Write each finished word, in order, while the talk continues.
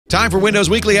Time for Windows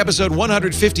Weekly, episode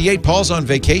 158. Paul's on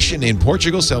vacation in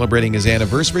Portugal, celebrating his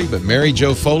anniversary, but Mary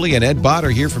Jo Foley and Ed Bott are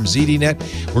here from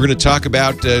ZDNet. We're going to talk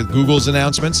about Google's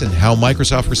announcements and how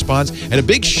Microsoft responds, and a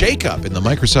big shakeup in the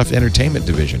Microsoft Entertainment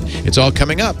division. It's all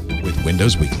coming up with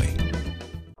Windows Weekly.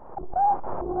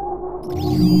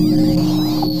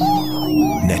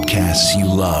 Netcasts you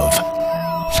love.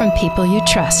 From people you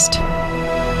trust.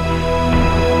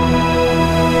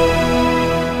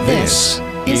 This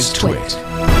is TWiT.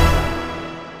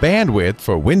 Bandwidth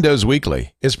for Windows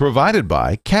Weekly is provided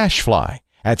by Cachefly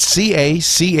at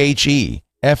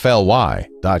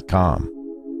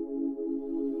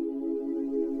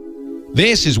CACHEFLY.com.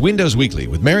 This is Windows Weekly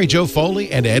with Mary Jo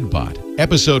Foley and Ed Bott,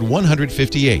 episode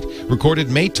 158, recorded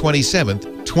May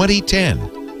 27th,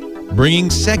 2010.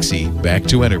 Bringing sexy back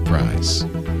to enterprise.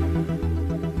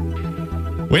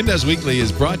 Windows Weekly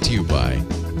is brought to you by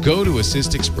Go to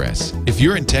Assist Express. If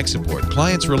you're in tech support,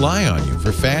 clients rely on you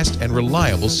for fast and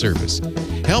reliable service.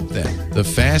 Help them the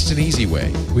fast and easy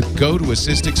way with Go to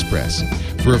Assist Express.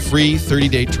 For a free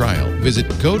 30-day trial, visit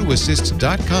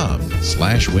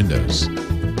gotoassist.com/windows.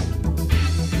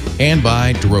 And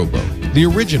by Drobo, the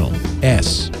original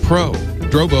S Pro,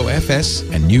 Drobo FS,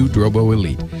 and new Drobo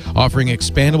Elite, offering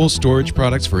expandable storage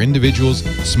products for individuals,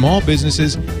 small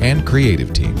businesses, and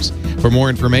creative teams. For more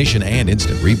information and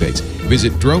instant rebates,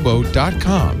 visit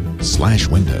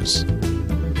drobo.com/windows.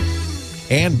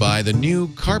 And by the new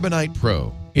Carbonite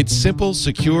Pro. It's simple,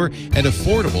 secure, and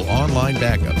affordable online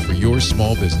backup for your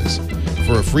small business.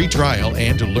 For a free trial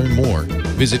and to learn more,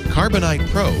 visit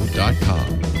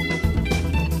carbonitepro.com.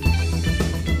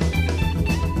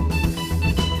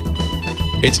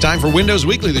 It's time for Windows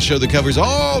Weekly, the show that covers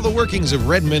all the workings of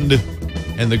Redmond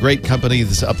and the great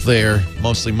companies up there,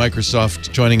 mostly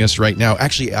Microsoft, joining us right now.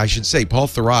 Actually, I should say Paul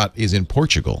Thurrott is in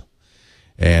Portugal,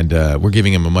 and we're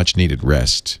giving him a much-needed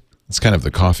rest. It's kind of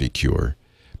the coffee cure.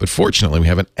 But fortunately, we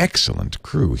have an excellent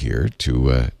crew here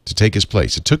to take his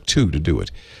place. It took two to do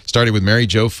it. Starting with Mary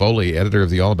Jo Foley, editor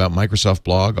of the All About Microsoft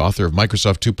blog, author of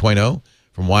Microsoft 2.0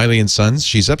 from Wiley & Sons.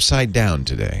 She's upside down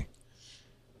today.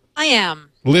 I am.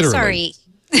 Literally. Sorry.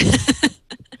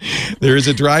 There is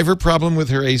a driver problem with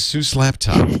her Asus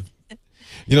laptop.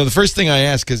 You know, the first thing I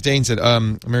asked, because Dane said,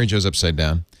 Mary Jo's upside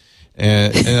down.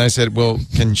 And I said, well,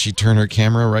 can she turn her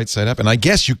camera right side up? And I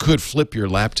guess you could flip your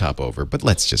laptop over, but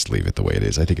let's just leave it the way it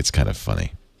is. I think it's kind of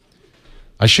funny.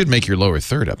 I should make your lower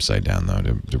third upside down, though,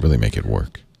 to really make it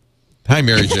work. Hi,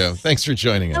 Mary Jo. Thanks for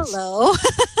joining us. Hello.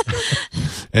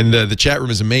 And the chat room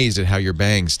is amazed at how your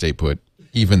bangs stay put,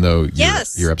 even though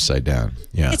you're upside down.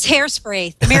 Yeah, it's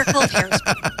hairspray. The miracle of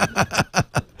hairspray.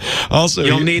 Also,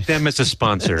 you'll need them as a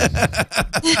sponsor.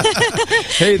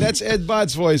 Hey, that's Ed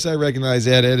Bott's voice. I recognize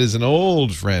Ed. Ed is an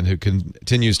old friend who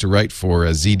continues to write for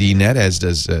ZDNet, as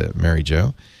does Mary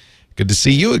Jo. Good to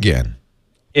see you again.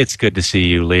 It's good to see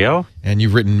you, Leo. And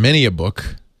you've written many a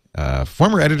book.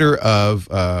 Former editor of,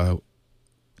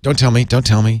 don't tell me,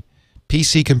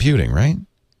 PC Computing, right?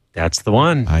 That's the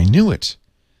one. I knew it.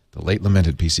 The late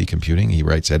lamented PC Computing. He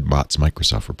writes Ed Bott's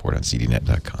Microsoft Report on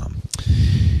ZDNet.com.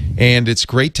 And it's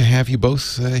great to have you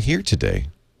both here today.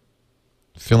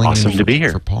 Filling awesome in to be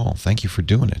here for Paul. Thank you for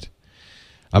doing it.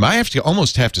 I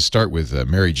almost have to start with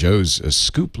Mary Jo's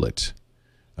scooplet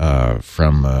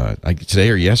from today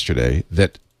or yesterday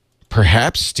that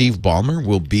perhaps Steve Ballmer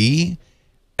will be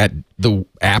at the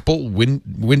Apple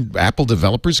Apple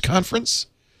Developers Conference.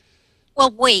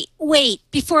 Well, wait.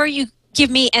 Before you give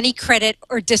me any credit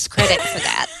or discredit for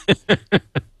that.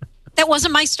 That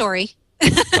wasn't my story.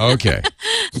 Okay.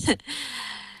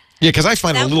 Yeah, because I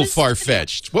find it a little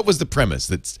far-fetched. What was the premise?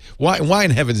 Why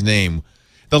in heaven's name?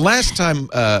 The last time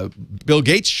Bill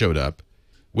Gates showed up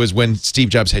was when Steve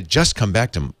Jobs had just come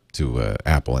back to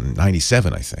Apple in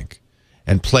 '97, I think,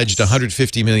 and pledged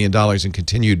 $150 million in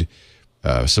continued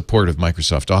support of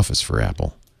Microsoft Office for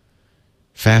Apple.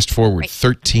 Fast forward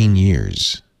 13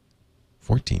 years.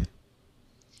 14.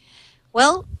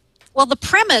 Well, the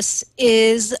premise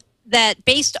is that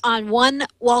based on one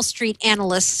Wall Street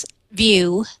analyst's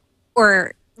view,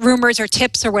 or rumors or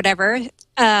tips or whatever,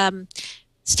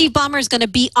 Steve Ballmer is going to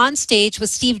be on stage with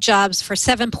Steve Jobs for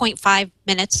 7.5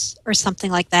 minutes or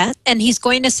something like that, and he's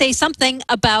going to say something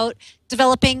about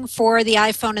developing for the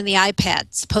iPhone and the iPad,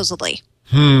 supposedly.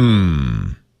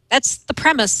 That's the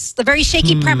premise, the very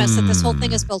shaky premise that this whole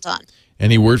thing is built on.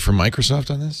 Any word from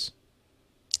Microsoft on this?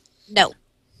 No.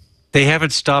 They haven't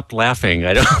stopped laughing.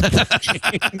 I don't.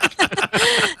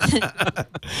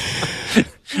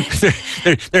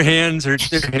 their hands are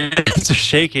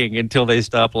shaking until they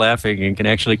stop laughing and can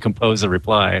actually compose a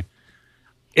reply.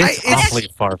 It's awfully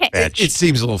far-fetched. It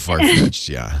seems a little far-fetched,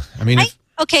 yeah. I mean,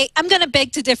 Okay, I'm going to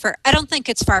beg to differ. I don't think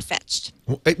it's far-fetched.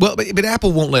 Well, but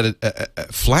Apple won't let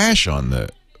a flash on the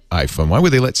iPhone. Why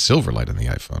would they let Silverlight on the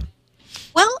iPhone?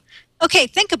 Well, okay,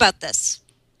 think about this.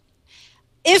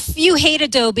 If you hate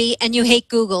Adobe and you hate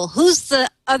Google, who's the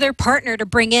other partner to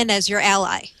bring in as your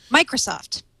ally?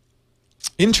 Microsoft.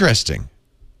 Interesting.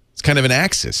 It's kind of an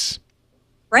axis.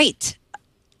 Right.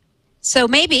 So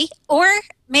maybe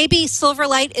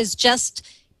Silverlight is just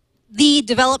the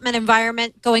development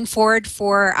environment going forward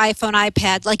for iPhone,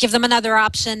 iPad. Like, give them another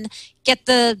option, get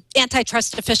the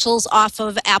antitrust officials off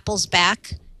of Apple's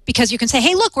back, because you can say,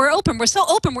 hey, look, we're open. We're so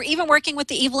open. We're even working with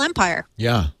the evil empire.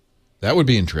 Yeah, that would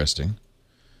be interesting.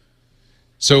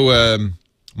 So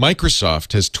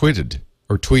Microsoft has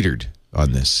tweeted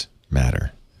on this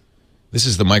matter. This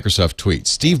is the Microsoft tweet.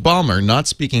 Steve Ballmer not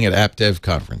speaking at App Dev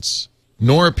conference,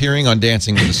 nor appearing on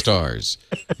Dancing with the Stars,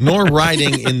 nor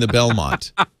riding in the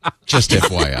Belmont. Just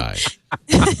FYI.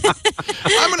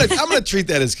 I'm gonna treat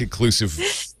that as conclusive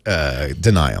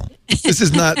denial. This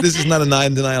is not a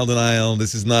denial.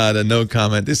 This is not a no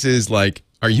comment. This is like,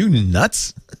 are you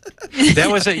nuts? That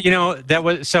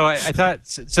was so I thought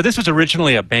so. This was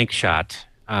originally a bank shot.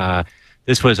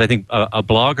 This was, I think, a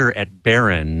blogger at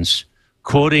Barron's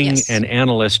quoting an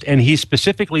analyst, and he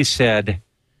specifically said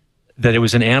that it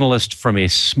was an analyst from a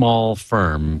small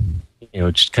firm,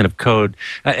 just kind of code.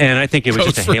 And I think it was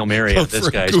just a Hail Mary on this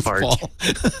guy's part.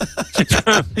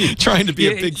 Trying to be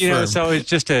a big firm. So it's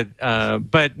just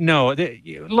but no,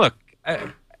 look,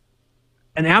 an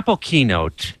Apple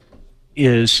keynote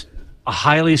is a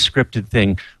highly scripted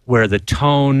thing where the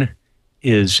tone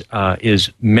is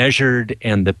measured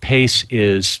and the pace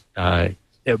is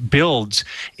it builds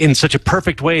in such a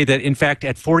perfect way that, in fact,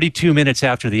 at 42 minutes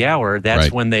after the hour,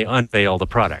 that's when they unveil the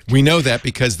product. We know that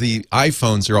because the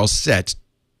iPhones are all set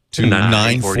to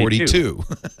 9:42.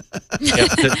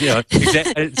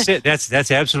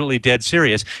 That's absolutely dead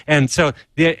serious. And so,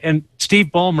 Steve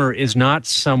Ballmer is not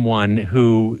someone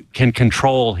who can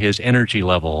control his energy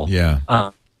level.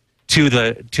 To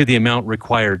the amount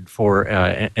required for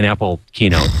an Apple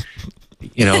keynote.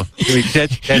 You're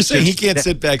saying he can't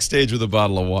sit backstage with a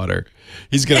bottle of water.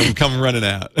 He's going to come running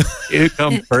out. He'll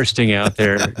come bursting out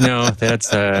there. No,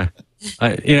 that's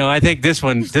I think this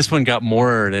one got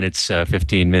more than its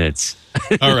 15 minutes.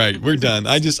 All right, we're done.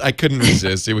 I couldn't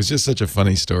resist. It was just such a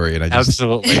funny story, and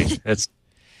absolutely.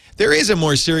 There is a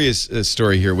more serious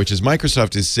story here, which is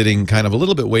Microsoft is sitting kind of a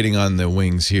little bit waiting on the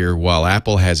wings here while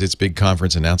Apple has its big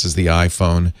conference, announces the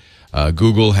iPhone.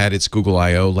 Google had its Google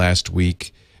I/O last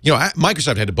week.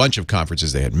 Microsoft had a bunch of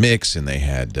conferences. They had Mix and they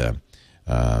had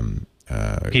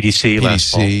PDC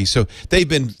last fall. So they've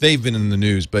been in the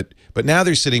news, but now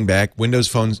they're sitting back. Windows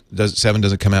Phone 7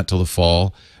 doesn't come out till the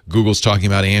fall. Google's talking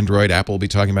about Android. Apple will be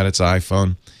talking about its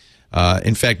iPhone.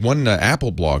 In fact, one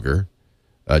Apple blogger,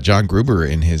 John Gruber,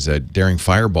 in his Daring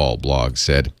Fireball blog,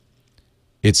 said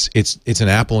it's an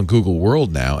Apple and Google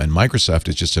world now, and Microsoft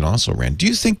is just an also-ran. Do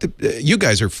you think that you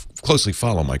guys are closely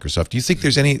follow Microsoft? Do you think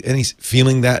there's any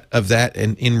feeling of that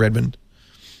in Redmond?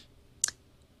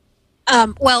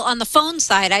 Well, on the phone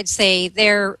side, I'd say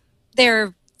they're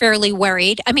fairly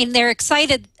worried. I mean, they're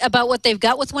excited about what they've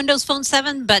got with Windows Phone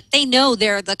 7, but they know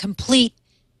they're the complete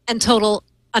and total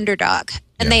underdog.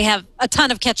 And they have a ton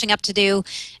of catching up to do.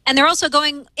 And they're also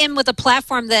going in with a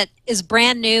platform that is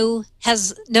brand new,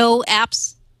 has no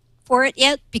apps for it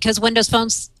yet, because Windows Mobile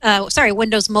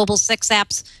 6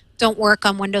 apps don't work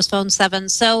on Windows Phone 7.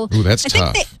 So that's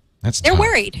tough. They're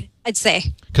worried, I'd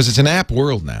say. Because it's an app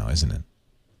world now, isn't it?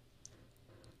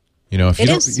 If you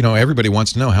don't, everybody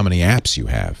wants to know how many apps you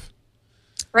have.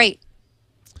 Right.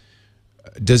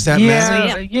 Does that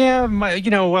matter? Yeah.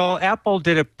 Well, Apple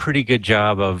did a pretty good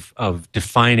job of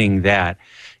defining that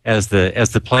as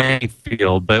the playing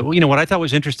field. But what I thought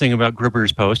was interesting about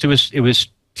Gruber's post, it was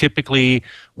typically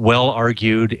well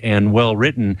argued and well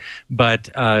written. But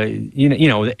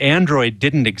Android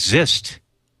didn't exist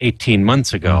 18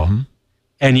 months ago,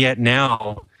 and yet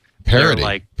now parity.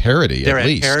 They're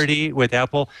at parity with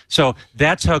Apple. So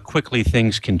that's how quickly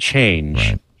things can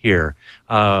change here.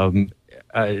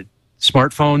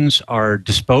 Smartphones are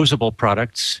disposable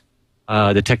products.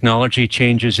 The technology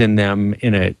changes in them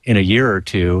in a year or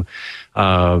two.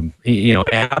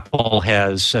 Apple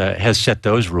has set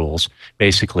those rules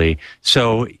basically.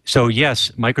 So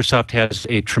yes, Microsoft has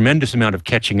a tremendous amount of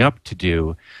catching up to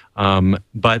do,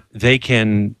 but they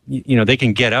can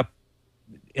get up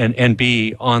and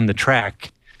be on the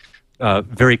track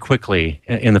very quickly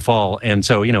in the fall. And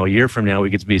so a year from now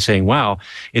we could be saying, wow,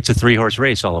 it's a 3-horse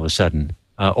race all of a sudden.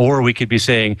 Or we could be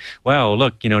saying, wow,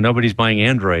 look, nobody's buying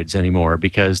Androids anymore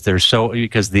because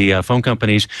the phone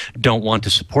companies don't want to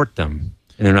support them.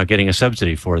 and they're not getting a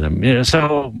subsidy for them.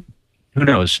 So who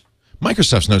knows?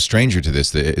 Microsoft's no stranger to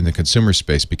this in the consumer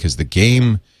space, because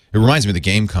it reminds me of the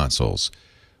game consoles,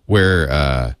 where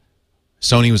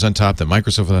Sony was on top, then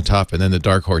Microsoft was on top, and then the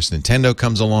dark horse Nintendo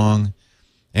comes along,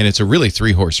 and it's a really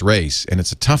three-horse race, and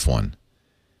it's a tough one.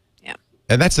 Yeah.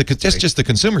 And that's just the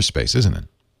consumer space, isn't it?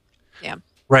 Yeah.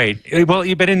 Right. Well,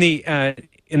 but in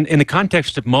the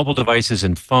context of mobile devices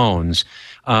and phones,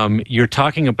 you're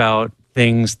talking about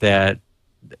things that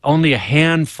only a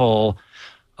handful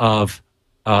of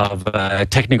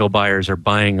technical buyers are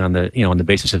buying on the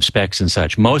basis of specs and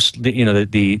such. Most,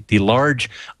 the large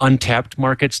untapped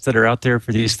markets that are out there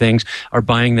for these things are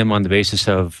buying them on the basis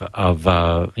of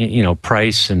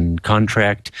price and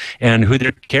contract and who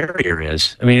their carrier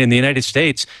is. I mean, in the United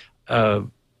States,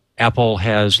 Apple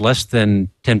has less than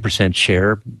 10%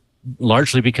 share,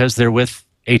 largely because they're with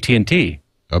AT&T.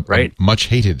 Right, a much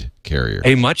hated carrier,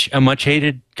 a much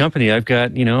hated company. I've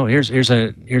got here's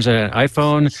an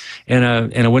iPhone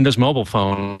and a Windows Mobile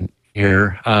phone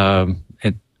here,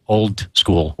 an old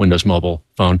school Windows Mobile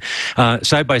phone,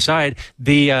 side by side.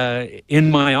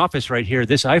 In my office right here,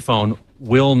 this iPhone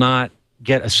will not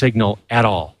get a signal at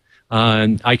all.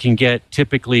 I can get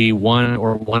typically 1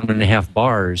 or 1.5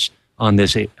 bars on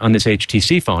this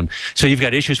HTC phone. So you've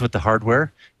got issues with the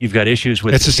hardware. You've got issues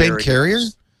with it's the same carrier.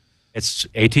 It's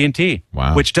AT&T,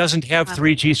 wow, which doesn't have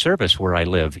 3G service where I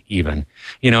live even.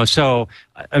 So,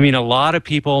 I mean, a lot of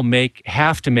people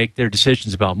have to make their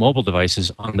decisions about mobile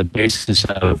devices on the basis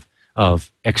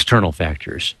of external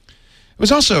factors. It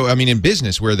was also, I mean, in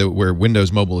business where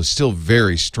Windows Mobile is still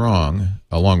very strong,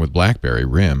 along with BlackBerry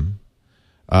RIM,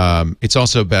 it's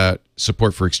also about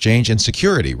support for Exchange and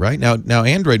security, right? Now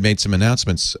Android made some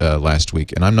announcements last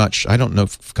week, and I don't know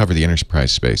cover the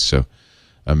enterprise space, so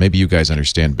maybe you guys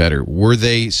understand better. Were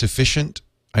they sufficient?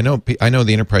 I know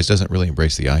the enterprise doesn't really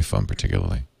embrace the iPhone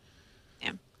particularly.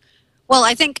 Yeah. Well,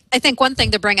 I think one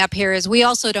thing to bring up here is we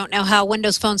also don't know how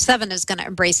Windows Phone 7 is going to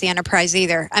embrace the enterprise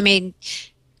either. I mean,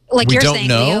 like you're saying,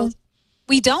 Leo,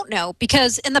 we don't know,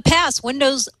 because in the past,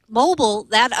 Windows Mobile,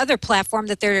 that other platform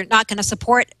that they're not going to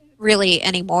support really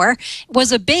anymore,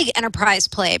 was a big enterprise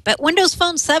play. But Windows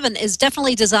Phone 7 is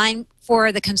definitely designed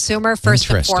for the consumer first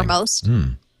and foremost.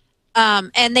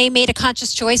 And they made a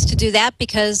conscious choice to do that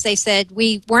because they said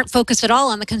we weren't focused at all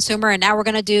on the consumer, and now we're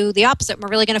going to do the opposite. We're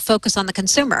really going to focus on the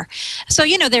consumer. So,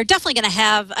 they're definitely going to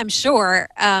have, I'm sure,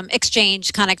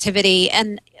 Exchange connectivity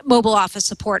and mobile office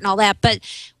support and all that. But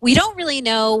we don't really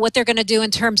know what they're going to do in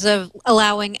terms of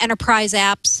allowing enterprise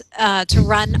apps to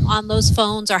run on those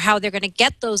phones, or how they're going to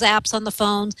get those apps on the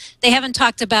phones. They haven't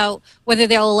talked about whether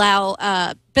they'll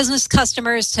allow business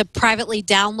customers to privately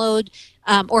download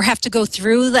or have to go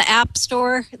through the App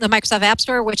Store, the Microsoft App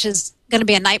Store, which is going to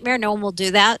be a nightmare. No one will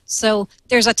do that. So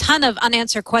there's a ton of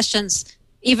unanswered questions,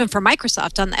 even for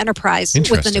Microsoft, on the enterprise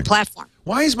with the new platform.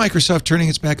 Why is Microsoft turning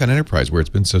its back on enterprise where it's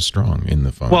been so strong in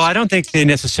the phones? Well, I don't think they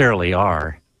necessarily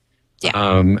are.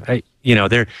 Yeah.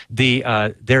 There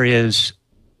is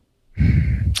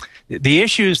the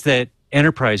issues that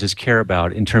enterprises care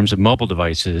about in terms of mobile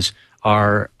devices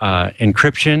are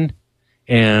encryption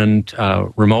and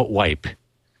remote wipe.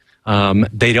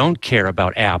 They don't care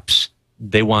about apps.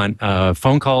 They want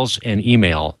phone calls and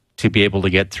email to be able to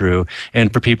get through,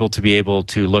 and for people to be able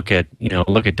to look at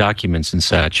documents and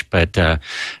such. But the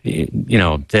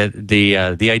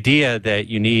idea that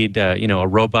you need a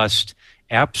robust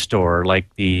app store like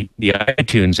the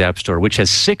iTunes App Store, which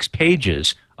has 6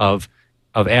 pages of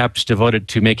apps devoted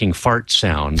to making fart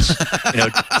sounds,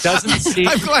 doesn't seem.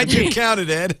 I'm glad you counted,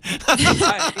 Ed.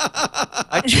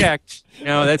 I checked.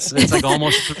 That's like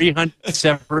almost 300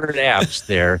 separate apps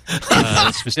there,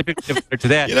 specific to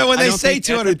that. When they say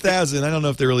 200,000, I don't know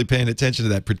if they're really paying attention to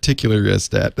that particular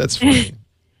stat. That's funny.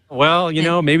 Well,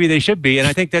 maybe they should be, and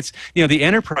I think that's the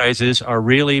enterprises are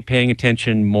really paying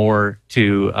attention more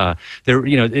to I'll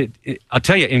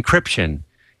tell you, encryption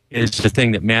is the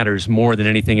thing that matters more than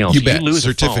anything else. You bet. Lose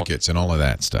Certificates and all of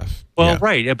that stuff. Well, yeah.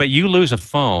 Right, but you lose a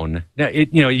phone. Now,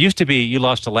 it used to be you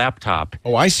lost a laptop.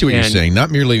 Oh, I see what you're saying.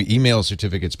 Not merely email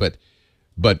certificates, but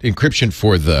encryption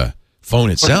for the phone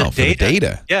itself, for the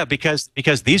data. Yeah, because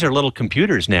these are little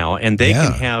computers now, and they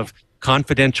can have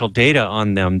confidential data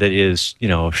on them that is,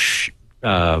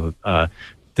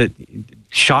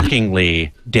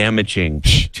 shockingly damaging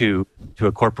to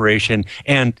a corporation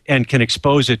and can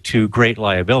expose it to great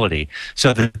liability.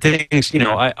 So the things,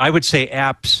 I would say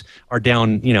apps are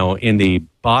down, in the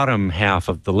bottom half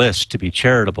of the list to be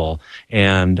charitable,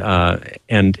 and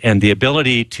the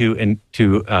ability to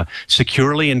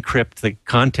securely encrypt the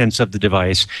contents of the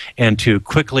device and to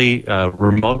quickly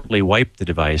remotely wipe the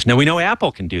device. Now we know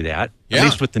Apple can do that, at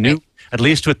least with the new at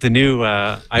least with the new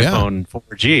iPhone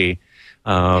 4G.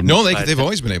 No, they've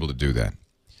always been able to do that.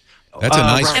 That's a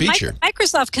nice feature.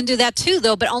 Microsoft can do that too,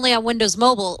 though, but only on Windows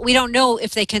Mobile. We don't know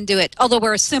if they can do it, although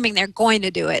we're assuming they're going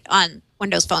to do it on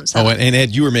Windows Phone 7. Oh, and Ed,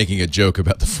 you were making a joke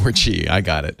about the 4G. I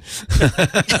got it.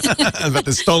 About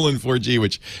the stolen 4G,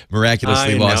 which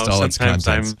miraculously lost all its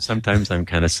contents. Sometimes I'm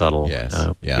kind of subtle. Yes.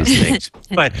 These things.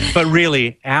 But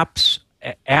really, apps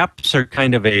are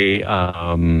kind of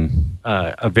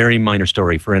a very minor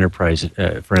story for enterprise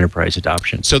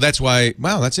adoption. So that's why.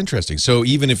 Wow, that's interesting. So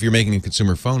even if you're making a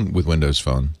consumer phone with Windows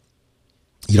Phone,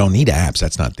 you don't need apps.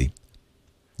 That's not the.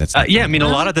 I mean, a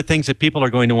lot of the things that people are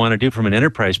going to want to do from an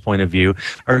enterprise point of view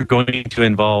are going to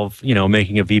involve,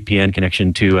 making a VPN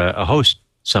connection to a host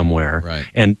somewhere, right,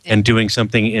 and doing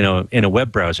something in a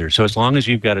web browser. So as long as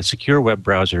you've got a secure web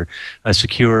browser, a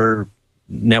secure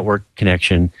network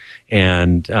connection,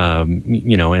 and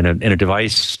and a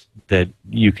device that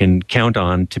you can count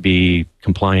on to be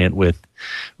compliant with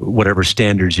whatever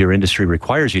standards your industry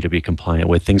requires you to be compliant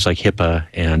with, things like HIPAA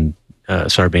and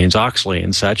Sarbanes-Oxley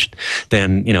and such,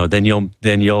 then you'll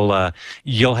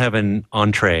have an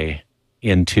entree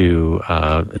into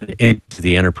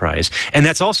the enterprise, and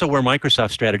that's also where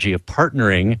Microsoft's strategy of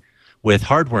partnering with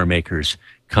hardware makers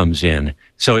comes in.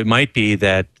 So it might be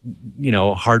that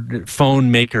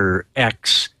phone maker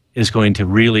X is going to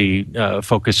really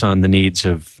focus on the needs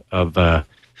of a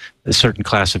certain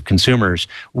class of consumers,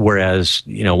 whereas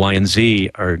Y and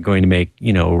Z are going to make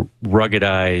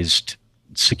ruggedized,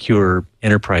 secure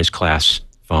enterprise class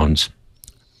phones.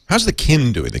 How's the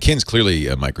Kin doing? The Kin's clearly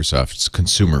Microsoft's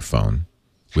consumer phone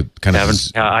with kind of.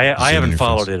 I haven't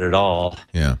followed it at all.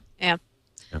 Yeah.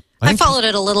 I followed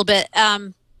it a little bit.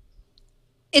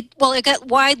 It got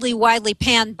widely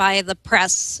panned by the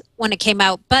press when it came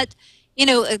out, but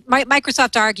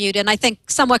Microsoft argued, and I think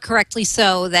somewhat correctly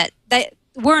so, that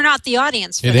we're not the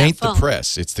audience for that phone. It ain't the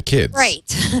press, it's the kids. Right.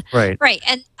 Right.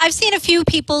 And I've seen a few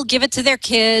people give it to their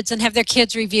kids and have their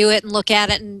kids review it and look at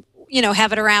it and,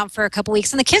 have it around for a couple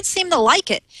weeks. And the kids seem to like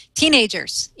it,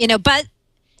 teenagers, but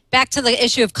back to the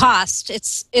issue of cost,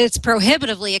 it's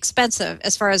prohibitively expensive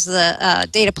as far as the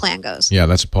data plan goes.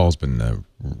 Yeah, Paul's been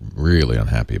really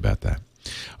unhappy about that.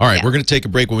 All right, we're going to take a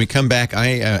break. When we come back,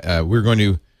 we're going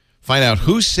to find out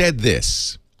who said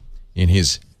this in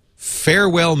his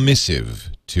farewell missive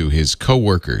to his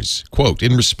co-workers. Quote,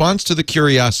 "In response to the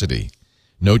curiosity,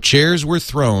 no chairs were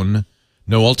thrown,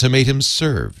 no ultimatums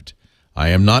served. I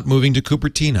am not moving to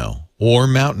Cupertino or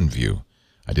Mountain View.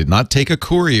 I did not take a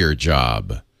courier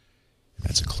job."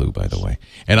 That's a clue, by the way.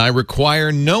 "And I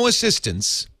require no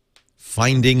assistance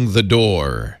finding the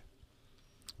door."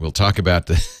 We'll talk about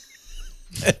the...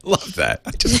 I love that.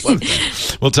 I just love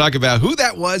that. We'll talk about who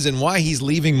that was and why he's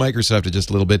leaving Microsoft in just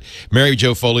a little bit. Mary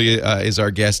Jo Foley is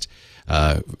our guest,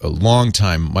 a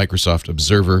longtime Microsoft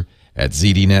observer at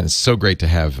ZDNet. It's so great to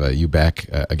have you back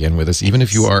again with us, even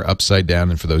if you are upside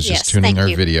down. And for those just tuning our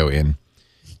video in,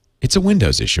 it's a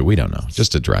Windows issue. We don't know.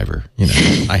 Just a driver.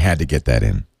 I had to get that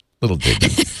in. Little dig.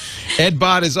 Ed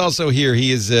Bott is also here.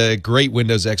 He is a great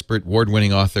Windows expert,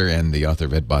 award-winning author, and the author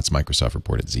of Ed Bott's Microsoft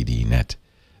Report at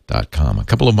ZDNet.com. A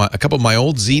couple of my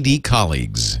old ZD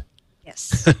colleagues.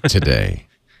 Yes. Today.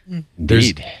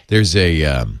 Indeed. There's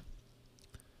a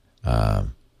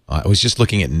I was just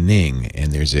looking at Ning,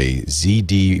 and there's a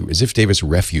ZD Ziff Davis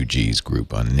Refugees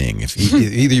group on Ning. If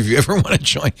either of you ever want to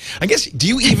join, I guess, do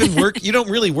you even work? You don't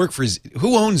really work for,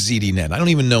 who owns ZDNet? I don't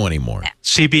even know anymore.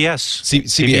 CBS.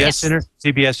 CBS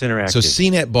Interactive. So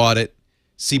CNET bought it.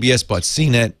 CBS bought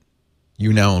CNET.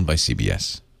 You're now owned by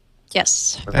CBS.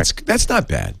 Yes. That's not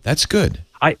bad. That's good.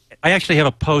 I actually have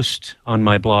a post on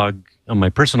my blog, on my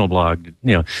personal blog,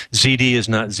 ZD is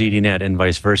not ZDNet and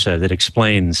vice versa, that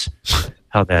explains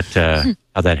how that happens.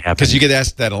 Because you get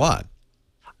asked that a lot.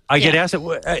 I get asked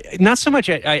it, not so much.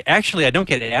 I don't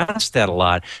get asked that a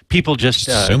lot. People just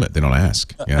assume it. They don't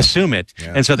ask. Yeah. Assume it,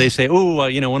 and so they say, "Oh,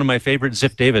 one of my favorite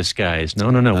Ziff Davis guys." No,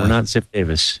 we're not Ziff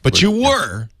Davis. But you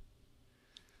were.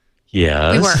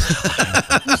 Yes. We were.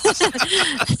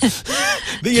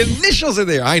 The initials are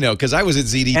there. I know, because I was at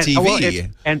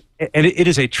ZDTV. And it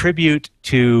is a tribute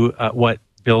to what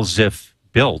Bill Ziff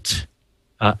built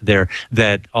there,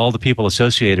 that all the people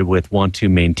associated with want to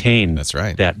maintain. That's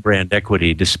right. That brand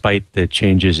equity despite the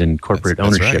changes in corporate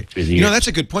ownership through the years. That's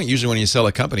a good point. Usually when you sell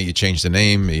a company, you change the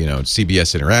name,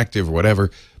 CBS Interactive or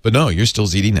whatever. But no, you're still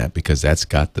ZDNet because that's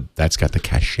got the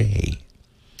cachet.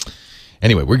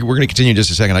 Anyway, we're going to continue in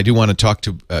just a second. I do want to talk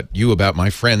to you about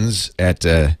my friends at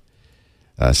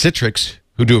Citrix,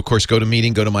 who do, of course,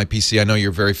 GoToMeeting, GoToMyPC. I know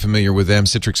you're very familiar with them.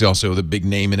 Citrix is also the big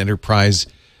name in enterprise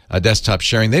desktop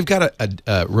sharing. They've got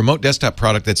a remote desktop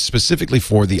product that's specifically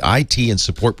for the IT and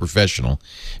support professional.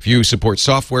 If you support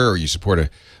software or you support a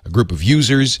group of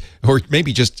users or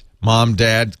maybe just mom,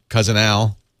 dad, cousin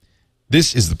Al,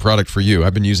 this is the product for you.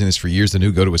 I've been using this for years. The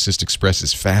new Go to Assist Express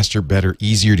is faster, better,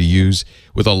 easier to use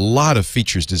with a lot of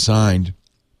features designed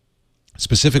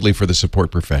specifically for the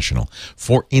support professional.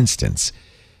 For instance,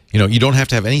 you don't have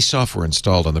to have any software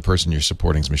installed on the person you're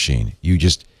supporting's machine. You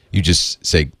just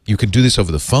say, you can do this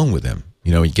over the phone with them.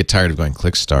 You get tired of going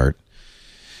click start,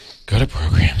 go to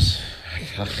programs.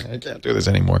 I can't do this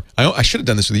anymore. I should have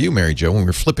done this with you, Mary Jo. When we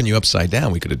were flipping you upside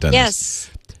down, we could have done this.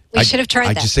 Yes, we should have tried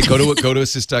that. I just say, go to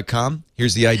assist.com.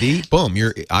 Here's the ID. Boom,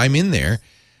 I'm in there.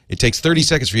 It takes 30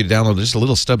 seconds for you to download just a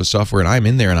little stub of software, and I'm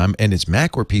in there, and it's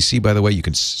Mac or PC, by the way. You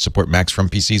can support Macs from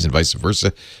PCs and vice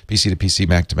versa, PC to PC,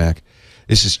 Mac to Mac.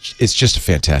 It's just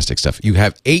fantastic stuff. You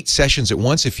have 8 sessions at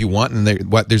once if you want, and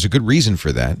there's a good reason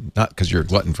for that. Not because you're a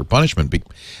glutton for punishment,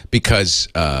 because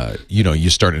you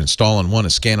start installing one, a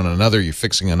scan on another, you're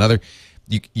fixing another.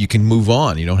 You can move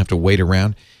on. You don't have to wait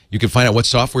around. You can find out what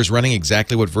software is running,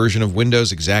 exactly what version of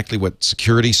Windows, exactly what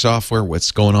security software,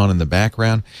 what's going on in the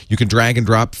background. You can drag and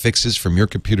drop fixes from your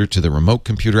computer to the remote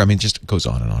computer. I mean, just goes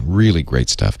on and on. Really great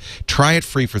stuff. Try it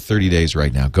free for 30 days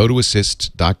right now. Go to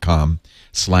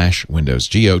assist.com/Windows.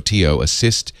 GOTO,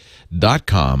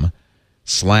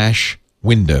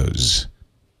 assist.com/Windows.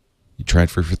 You try it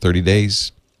free for 30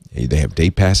 days. They have day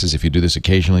passes if you do this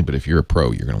occasionally, but if you're a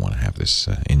pro, you're going to want to have this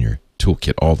in your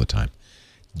toolkit all the time.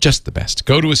 Just the best.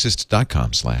 Go to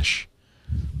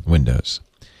assist.com/Windows.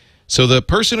 So the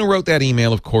person who wrote that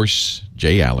email, of course,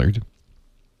 Jay Allard,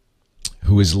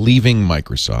 who is leaving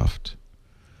Microsoft.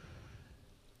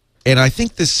 And I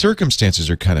think the circumstances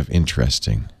are kind of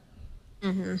interesting.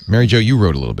 Mm-hmm. Mary Jo, you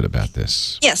wrote a little bit about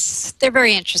this. Yes, they're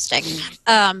very interesting.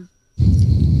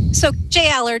 So Jay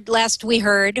Allard, last we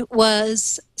heard,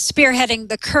 was spearheading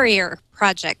the Courier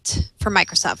project for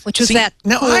Microsoft, which was Now,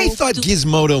 cool. I thought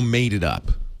Gizmodo made it up.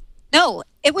 No,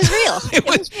 it was real. It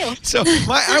was real. So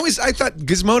I thought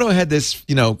Gizmodo had this,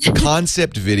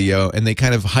 concept video, and they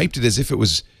kind of hyped it as if it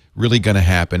was really going to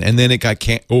happen, and then it got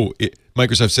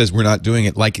Microsoft says we're not doing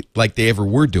it like they ever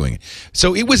were doing it.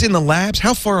 So it was in the labs.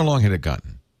 How far along had it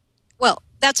gotten? Well,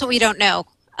 that's what we don't know.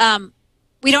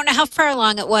 We don't know how far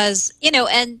along it was,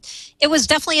 and it was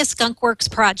definitely a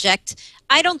Skunkworks project.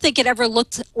 I don't think it ever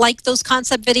looked like those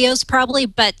concept videos, probably,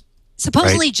 but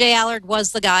supposedly Right. Jay Allard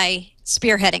was the guy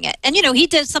spearheading it. And, he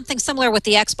did something similar with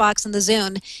the Xbox and the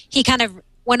Zune. He kind of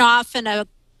went off in a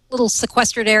little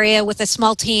sequestered area with a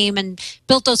small team and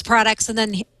built those products and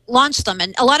then launched them.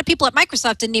 And a lot of people at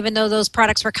Microsoft didn't even know those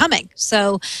products were coming.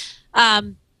 So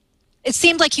it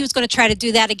seemed like he was going to try to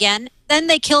do that again. Then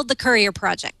they killed the Courier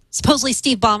project. Supposedly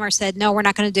Steve Ballmer said, no, we're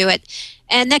not going to do it.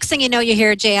 And next thing you know, you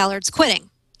hear Jay Allard's quitting.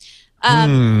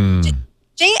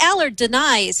 Jay Allard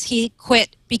denies he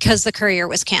quit because the Courier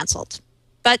was canceled.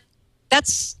 But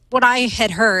that's what I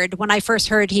had heard when I first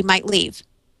heard he might leave.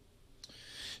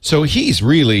 So he's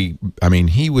really,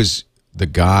 he was the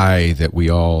guy that we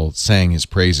all sang his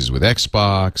praises with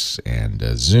Xbox and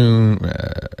Zune.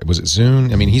 Was it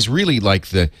Zune? He's really like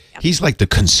he's like the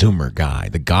consumer guy,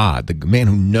 the god, the man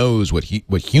who knows what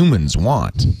humans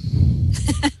want.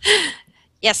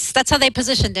 Yes, that's how they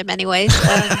positioned him anyways.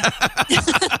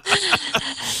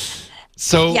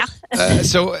 So, yeah.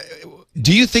 So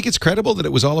do you think it's credible that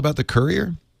it was all about the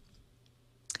Courier?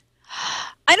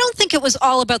 I don't think it was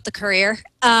all about the Courier.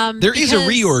 There is a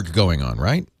reorg going on,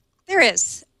 right? There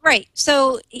is. Right.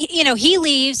 So, he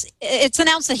leaves. It's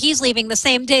announced that he's leaving the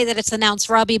same day that it's announced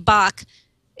Robbie Bach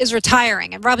is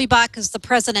retiring. And Robbie Bach is the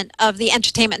president of the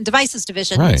Entertainment and Devices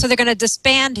division. Right. So they're going to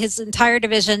disband his entire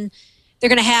division. They're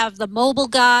going to have the mobile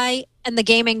guy and the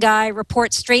gaming guy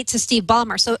report straight to Steve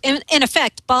Ballmer. So, in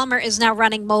effect, Ballmer is now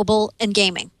running mobile and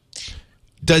gaming.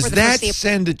 Does that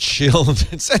send a chill?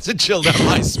 It sends a chill down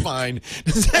my spine.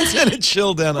 Does that send a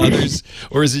chill down others,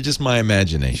 or is it just my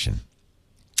imagination?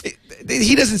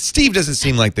 Steve doesn't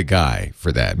seem like the guy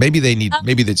for that. Maybe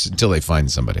that's until they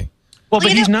find somebody. Well,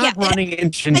 but he's not running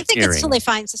engineering. I think it's until they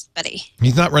find somebody.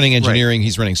 He's not running engineering. Right.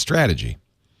 He's running strategy.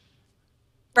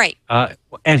 Right.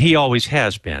 And he always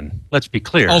has been. Let's be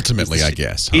clear. Ultimately, I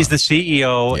guess. He's the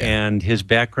CEO, and his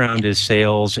background is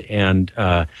sales and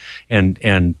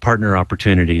partner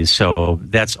opportunities. So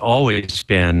that's always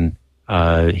been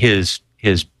his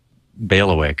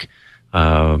bailiwick.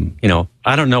 I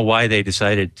don't know why they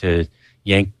decided to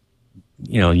yank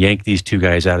these two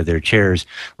guys out of their chairs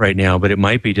right now, but it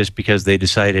might be just because they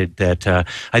decided that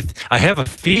I have a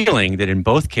feeling that in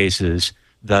both cases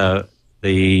the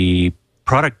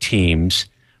product teams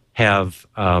have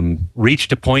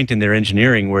reached a point in their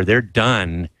engineering where they're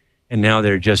done and now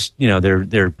they're just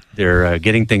they're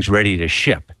getting things ready to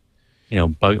ship.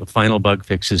 Final bug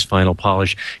fixes, final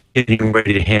polish, getting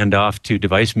ready to hand off to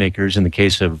device makers in the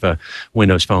case of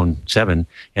Windows Phone 7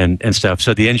 and stuff.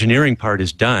 So the engineering part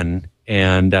is done,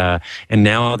 and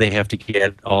now they have to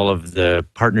get all of the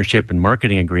partnership and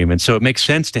marketing agreements. So it makes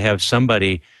sense to have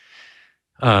somebody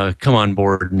come on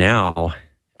board now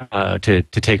to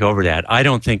take over that. I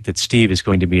don't think that Steve is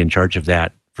going to be in charge of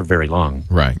that for very long.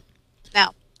 Right.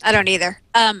 I don't either.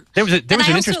 There was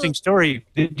an interesting story.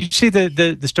 Did you see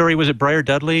the story? Was it Briar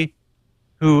Dudley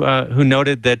who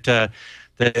noted that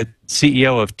the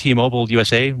CEO of T-Mobile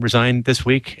USA resigned this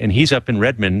week, and he's up in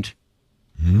Redmond.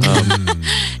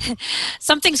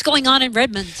 Something's going on in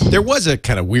Redmond. There was a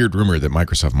kind of weird rumor that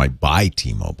Microsoft might buy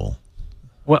T-Mobile.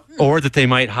 Well, or that they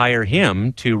might hire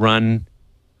him to run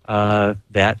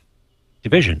that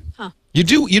division. Huh. You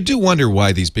do wonder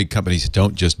why these big companies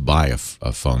don't just buy a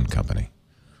phone company.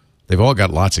 They've all got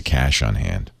lots of cash on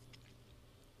hand.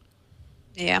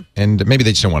 Yeah. And maybe they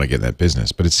just don't want to get in that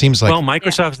business. But it seems like... Well,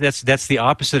 Microsoft, that's the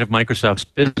opposite of Microsoft's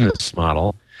business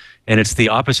model, and it's the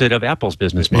opposite of Apple's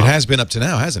business model. It has been up to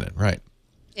now, hasn't it? Right.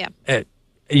 Yeah. But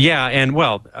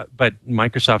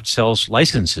Microsoft sells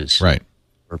licenses right.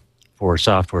 for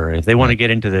software. If they want to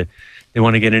get into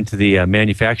the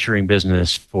manufacturing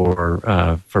business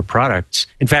for products.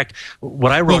 In fact,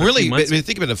 what I wrote... Well, really,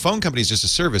 think of it, a phone company is just a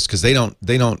service because they don't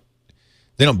build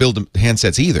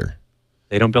handsets either.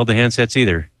 They don't build the handsets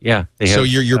either. Yeah. So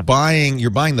you're buying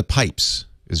the pipes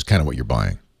is kind of what you're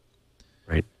buying.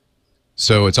 Right.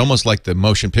 So it's almost like the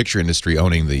motion picture industry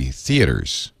owning the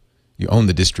theaters. You own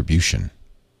the distribution.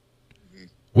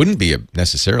 Wouldn't be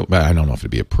necessarily... I don't know if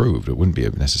it'd be approved. It wouldn't be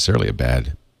necessarily a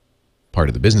bad part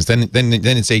of the business. Then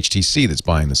it's HTC that's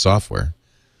buying the software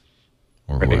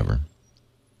or whoever.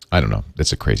 I don't know.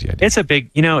 That's a crazy idea. It's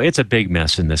a big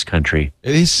mess in this country.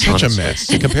 It is such a mess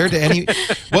compared to any.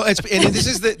 Well,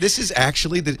 this is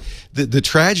actually the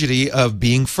tragedy of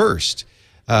being first.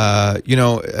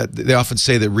 They often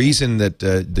say the reason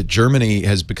that Germany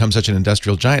has become such an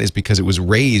industrial giant is because it was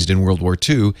raised in World War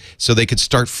II, so they could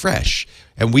start fresh.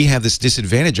 And we have this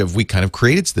disadvantage of we kind of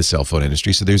created the cell phone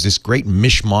industry, so there's this great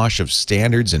mishmash of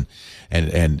standards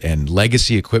and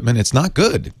legacy equipment. It's not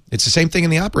good. It's the same thing in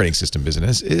the operating system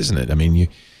business, isn't it? I mean,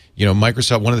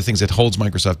 Microsoft. One of the things that holds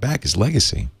Microsoft back is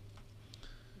legacy.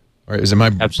 Or am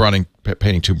I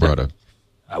painting too broad a?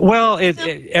 Well,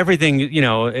 everything,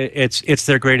 it's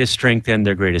their greatest strength and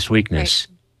their greatest weakness.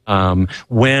 Right.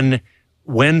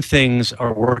 When things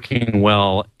are working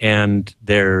well and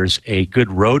there's a good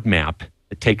roadmap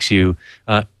that takes you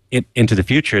into the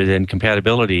future, then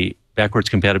backwards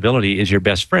compatibility is your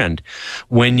best friend.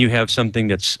 When you have something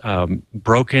that's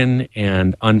broken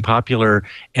and unpopular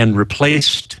and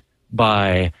replaced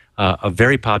by a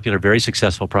very popular, very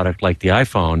successful product like the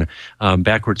iPhone,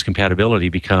 backwards compatibility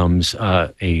becomes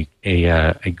a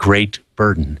great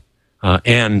burden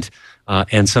and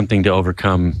something to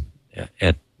overcome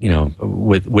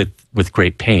with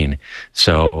great pain.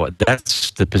 So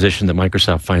that's the position that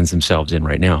Microsoft finds themselves in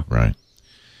right now. Right.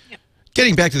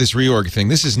 Getting back to this reorg thing,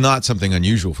 this is not something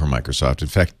unusual for Microsoft. In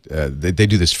fact, they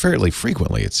do this fairly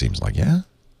frequently, it seems like, yeah?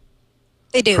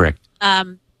 They do. Correct.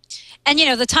 And,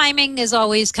 the timing is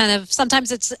always kind of,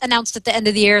 sometimes it's announced at the end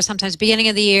of the year, sometimes beginning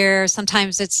of the year,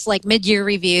 sometimes it's like mid-year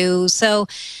review. So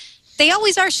they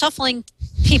always are shuffling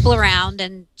people around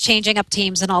and changing up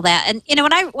teams and all that. And,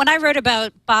 when I wrote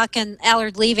about Bach and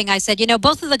Allard leaving, I said,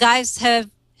 both of the guys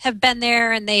have been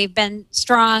there and they've been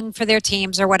strong for their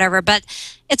teams or whatever. But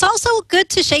it's also good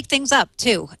to shake things up,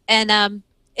 too. And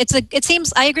it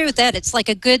seems, I agree with that. It's like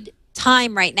a good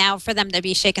time right now for them to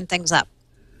be shaking things up.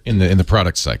 In the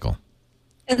product cycle.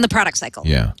 In the product cycle.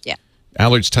 Yeah. Yeah.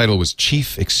 Allard's title was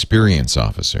Chief Experience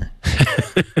Officer.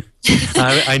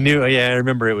 I knew. Yeah, I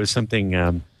remember it was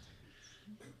something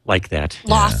like that.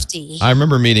 Lofty. Yeah. I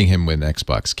remember meeting him when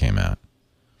Xbox came out.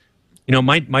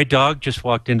 My dog just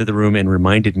walked into the room and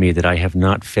reminded me that I have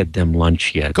not fed them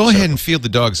lunch yet. Go ahead and feed the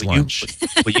dog's lunch.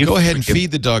 Will you go ahead and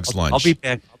feed the dog's lunch. I'll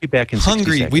be back in 60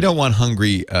 hungry. seconds. We don't want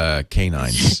hungry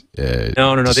canines.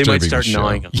 No. They might start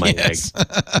gnawing on my leg.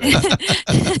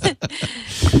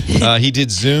 He did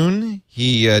Zune.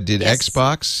 He did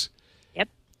Xbox. Yep.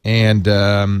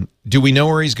 And do we know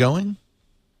where he's going?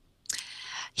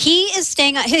 He is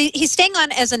staying on. He's staying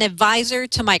on as an advisor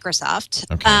to Microsoft.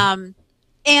 Okay.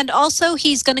 And also,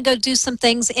 he's going to go do some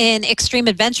things in extreme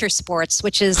adventure sports,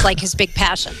 which is like his big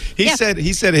passion. He said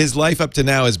his life up to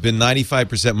now has been 95%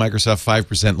 Microsoft,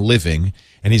 5% living,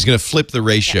 and he's going to flip the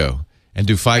ratio and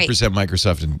do 5%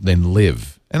 Microsoft and then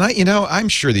live. And I'm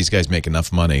sure these guys make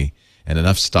enough money and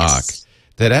enough stock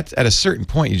that at a certain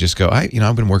point you just go, I've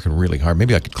been working really hard.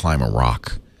 Maybe I could climb a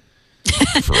rock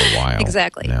for a while.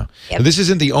 Exactly. Now. Yep. But this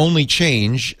isn't the only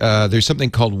change. There's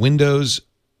something called Windows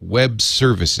Web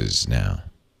Services now.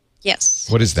 Yes.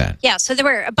 What is that? Yeah, so there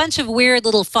were a bunch of weird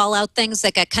little fallout things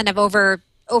that got kind of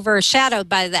overshadowed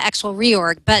by the actual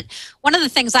reorg. But one of the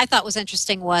things I thought was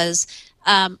interesting was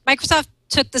Microsoft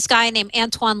took this guy named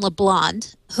Antoine LeBlanc,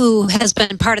 who has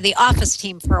been part of the Office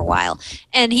team for a while,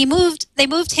 and they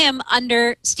moved him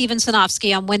under Steven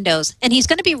Sinofsky on Windows, and he's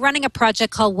going to be running a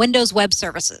project called Windows Web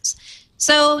Services.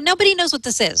 So nobody knows what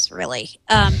this is, really.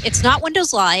 It's not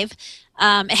Windows Live.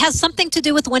 It has something to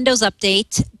do with Windows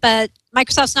Update, but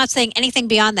Microsoft's not saying anything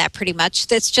beyond that, pretty much.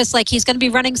 It's just like he's going to be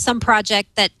running some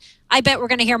project that I bet we're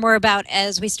going to hear more about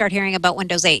as we start hearing about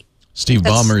Windows 8. Steve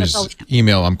Ballmer's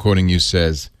email, I'm quoting you,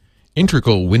 says,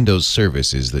 integral Windows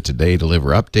service is that today deliver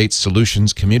updates,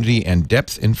 solutions, community, and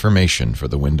depth information for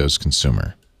the Windows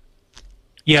consumer.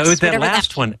 Yeah, with that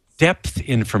last one, depth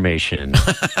information.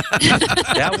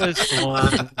 That was the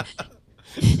one.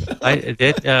 I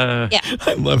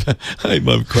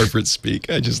love corporate speak.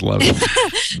 I just love it.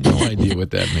 No idea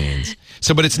what that means.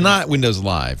 So, but it's not Windows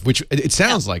Live, which it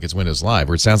sounds like it's Windows Live,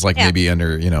 or it sounds like maybe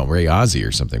under Ray Ozzie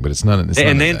or something. But it's not.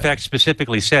 And they in fact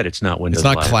specifically said it's not Windows. It's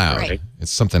not Live, cloud. Right?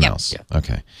 It's something else. Yeah.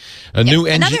 Okay. A new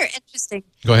engine.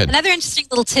 Go ahead. Another interesting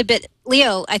little tidbit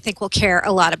Leo, I think, will care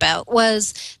a lot about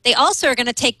was they also are going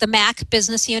to take the Mac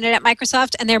business unit at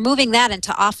Microsoft and they're moving that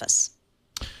into Office.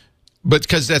 But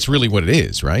because that's really what it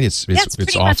is, right? It's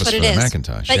Office for the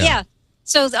Macintosh. But yeah.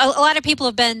 So a lot of people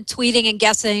have been tweeting and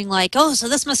guessing like, oh, so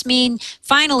this must mean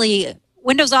finally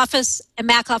Windows Office and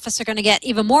Mac Office are going to get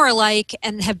even more alike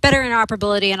and have better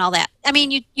interoperability and all that. I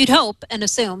mean, you'd hope and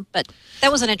assume, but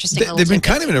that was an interesting little They've been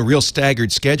kind of in a real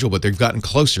staggered schedule, but they've gotten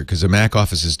closer because the Mac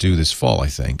Office is due this fall, I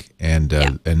think. And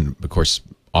of course,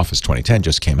 Office 2010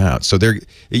 just came out. So it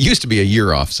used to be a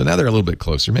year off, so now they're a little bit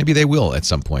closer. Maybe they will at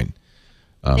some point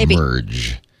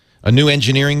merge. A new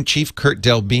engineering chief, Kurt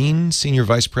Delbene, Senior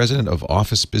Vice President of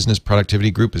Office Business Productivity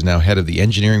Group, is now head of the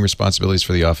engineering responsibilities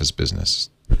for the Office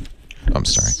business. I'm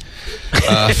sorry.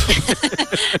 That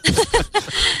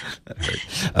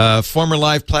hurt. Former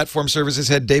Live Platform Services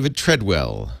head David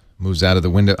Treadwell moves out of the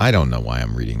window. I don't know why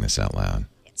I'm reading this out loud.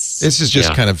 This is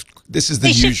just this is the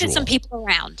usual. They shifted some people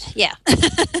around, yeah.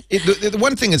 The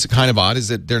one thing that's kind of odd is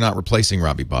that they're not replacing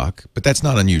Robbie Bach, but that's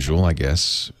not unusual, I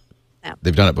guess. No.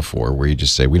 They've done it before where you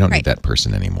just say, we don't need that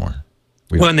person anymore.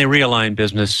 When they realign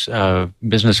business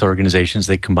organizations,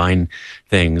 they combine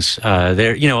things.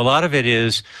 A lot of it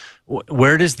is,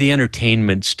 where does the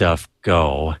entertainment stuff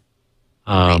go?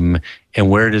 And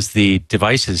where does the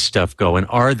devices stuff go? And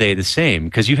are they the same?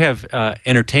 Because you have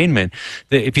entertainment.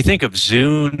 If you think of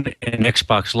Zune and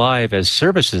Xbox Live as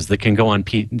services that can go on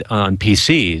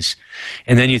PCs,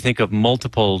 and then you think of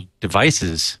multiple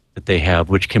devices that they have,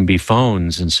 which can be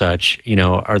phones and such,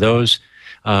 are those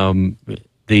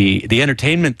the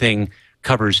entertainment thing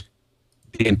covers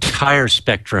the entire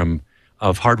spectrum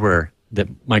of hardware that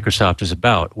Microsoft is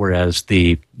about, whereas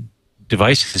the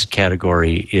devices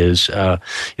category is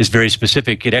very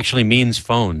specific. It actually means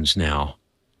phones now,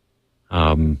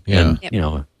 so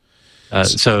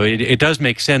it does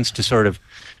make sense to sort of,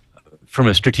 from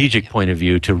a strategic point of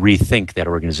view, to rethink that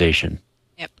organization.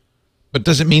 But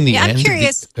does it mean the end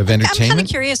of entertainment? I'm kind of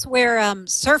curious where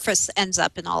Surface ends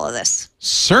up in all of this.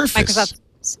 Surface? Microsoft,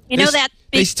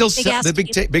 that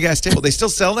big, big ass table. They still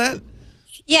sell that?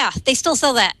 Yeah, they still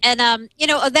sell that. And,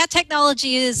 that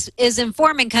technology is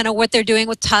informing kind of what they're doing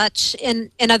with touch in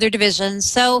other divisions.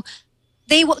 So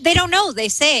they don't know, they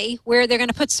say, where they're going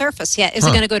to put Surface yet. Is it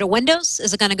going to go to Windows?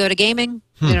 Is it going to go to gaming?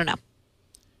 They don't know.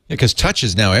 Yeah, because touch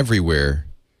is now everywhere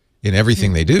in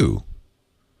everything they do.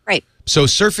 Right. So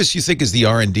Surface, you think, is the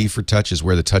R&D for touch, is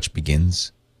where the touch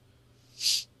begins?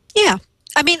 Yeah.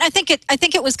 I mean, I think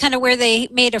it was kind of where they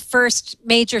made a first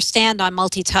major stand on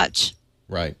multi-touch.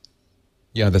 Right.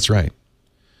 Yeah, that's right.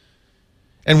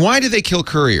 And why did they kill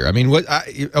Courier? I mean,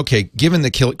 given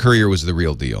that Courier was the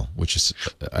real deal, which is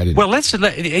I didn't. Well,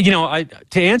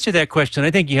 to answer that question,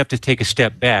 I think you have to take a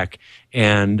step back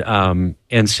and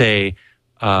say,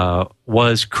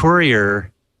 was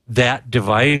Courier that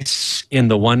device in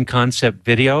the one concept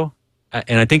video?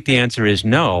 And I think the answer is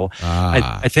no.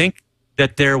 I think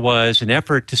that there was an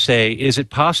effort to say, is it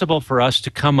possible for us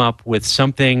to come up with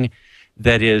something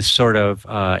that is sort of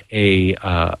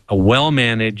a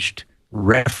well-managed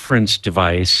reference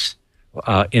device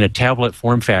in a tablet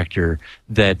form factor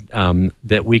that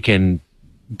we can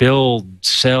build,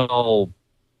 sell,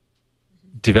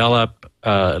 develop,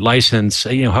 license,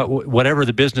 whatever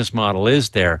the business model is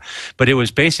there. But it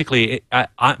was basically,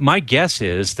 my guess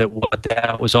is that what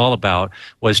that was all about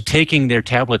was taking their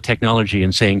tablet technology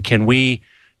and saying, can we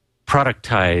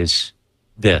productize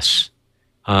this?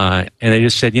 And they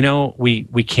just said,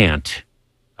 we can't.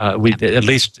 At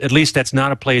least that's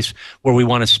not a place where we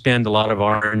want to spend a lot of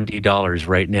R&D dollars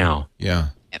right now. Yeah.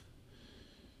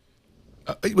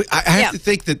 I have to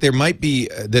think that there might be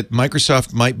that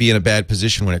Microsoft might be in a bad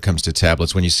position when it comes to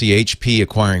tablets. When you see HP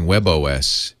acquiring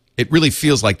WebOS, it really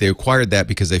feels like they acquired that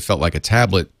because they felt like a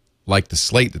tablet, like the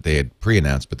Slate that they had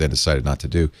pre-announced, but then decided not to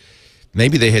do.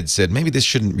 Maybe they had said maybe this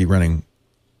shouldn't be running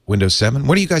Windows 7.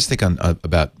 What do you guys think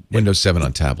about Windows 7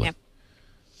 on tablet? Yeah.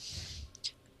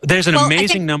 There's an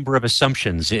amazing number of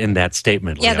assumptions in that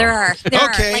statement. Yeah, Leo. there are.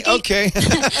 Okay.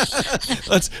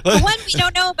 The one we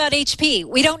don't know about HP.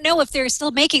 We don't know if they're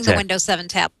still making the Windows 7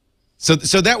 tab. So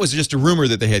that was just a rumor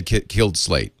that they had killed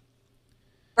Slate.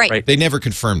 Right. They never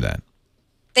confirmed that.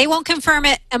 They won't confirm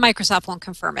it, and Microsoft won't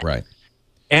confirm it. Right.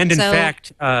 And in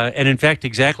fact,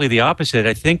 exactly the opposite.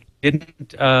 I think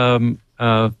didn't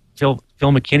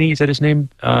Phil McKinney, is that his name?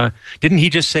 Didn't he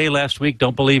just say last week,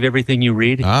 "Don't believe everything you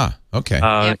read"? Ah, okay.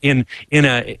 At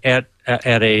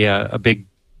a big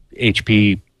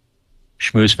HP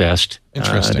schmooze fest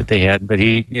that they had, but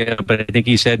I think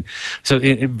he said so.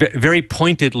 Very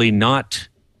pointedly, not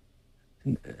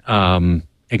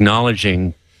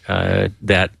acknowledging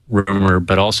that rumor,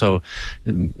 but also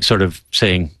sort of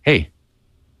saying, "Hey,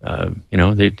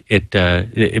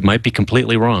 it might be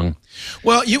completely wrong."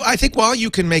 Well, I think while you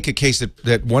can make a case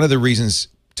that one of the reasons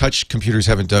touch computers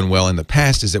haven't done well in the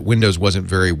past is that Windows wasn't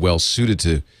very well suited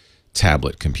to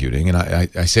tablet computing, and I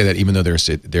say that even though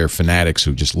there are fanatics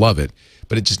who just love it,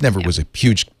 but it just never was a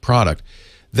huge product.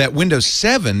 That Windows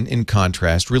 7, in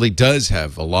contrast, really does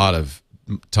have a lot of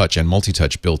touch and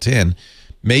multi-touch built in.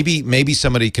 Maybe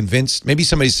somebody's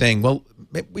saying, well,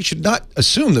 we should not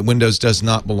assume that Windows does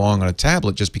not belong on a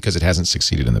tablet just because it hasn't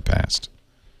succeeded in the past.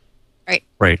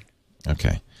 Right.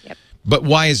 Okay. Yep. But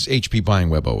why is HP buying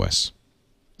WebOS?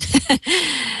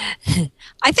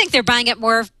 I think they're buying it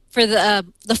more for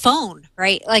the phone,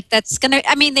 right? Like that's gonna.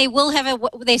 I mean, they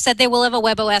said they will have a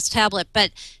WebOS tablet,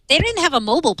 but they didn't have a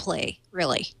mobile play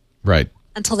really. Right.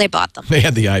 Until they bought them. They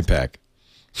had the iPac.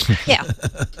 Yeah.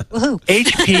 Woohoo.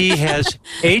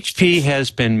 HP has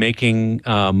been making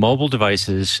mobile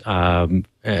devices from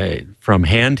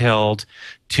handheld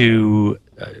to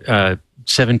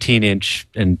 17-inch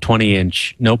and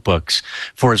 20-inch notebooks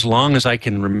for as long as I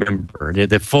can remember.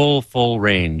 The full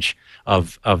range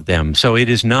of them. So it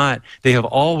is not. They have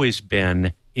always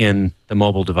been in the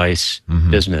mobile device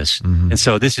business, and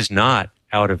so this is not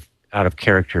out of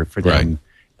character for them. Right.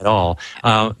 At all.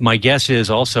 My guess is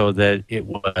also that it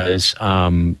was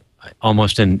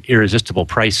almost an irresistible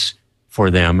price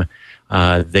for them.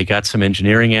 They got some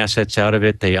engineering assets out of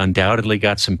it. They undoubtedly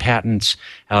got some patents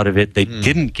out of it. They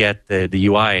didn't get the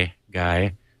UI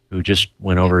guy who just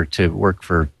went over to work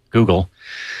for Google.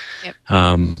 Yep.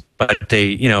 But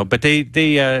a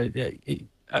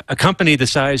company the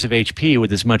size of HP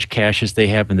with as much cash as they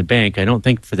have in the bank, I don't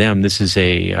think for them this is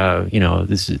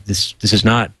this is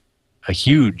not a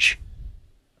huge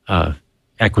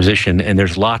acquisition, and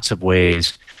there's lots of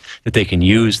ways that they can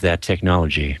use that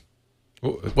technology.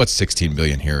 What's 16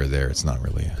 billion here or there? It's not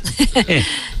really right.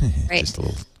 Just a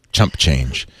little chump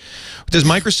change. Does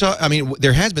Microsoft? I mean,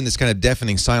 there has been this kind of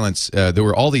deafening silence. There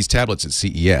were all these tablets at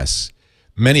CES,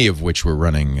 many of which were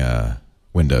running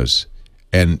Windows,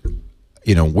 and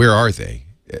where are they?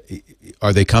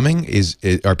 Are they coming?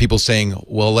 Are people saying,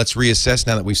 well, let's reassess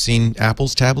now that we've seen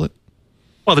Apple's tablet?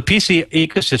 Well, the PC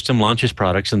ecosystem launches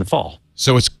products in the fall.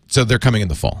 So they're coming in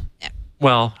the fall. Yeah.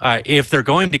 Well, if they're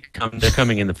going to come, they're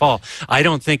coming in the fall. I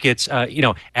don't think it's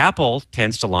Apple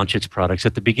tends to launch its products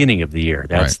at the beginning of the year.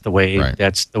 That's the way. Right.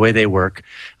 That's the way they work.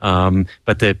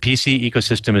 But the PC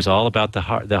ecosystem is all about the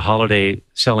holiday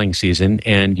selling season,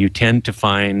 and you tend to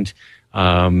find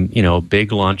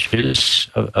big launches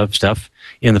of stuff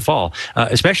in the fall,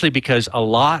 especially because a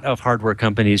lot of hardware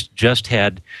companies just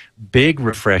had big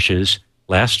refreshes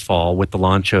last fall with the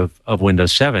launch of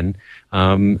Windows 7.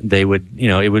 They would,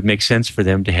 it would make sense for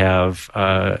them to have,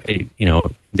 and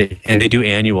they do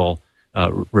annual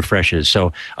refreshes.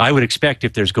 So I would expect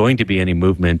if there's going to be any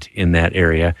movement in that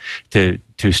area to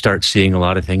start seeing a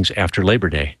lot of things after Labor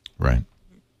Day. Right.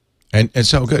 And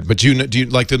so good. But do you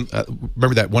like to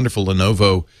remember that wonderful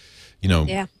Lenovo,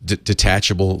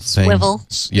 detachable thing? Swivel.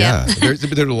 Yeah.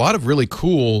 There are a lot of really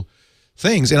cool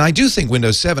things, and I do think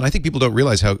Windows 7. I think people don't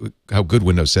realize how good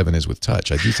Windows 7 is with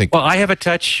touch. I do think. Well, I have a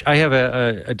touch. I have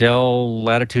a Dell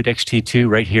Latitude XT2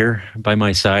 right here by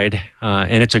my side,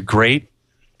 and it's a great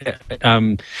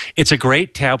it's a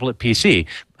great tablet PC.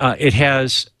 It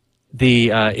has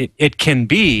it can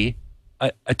be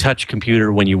a touch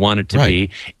computer when you want it to be.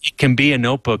 It can be a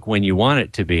notebook when you want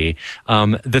it to be.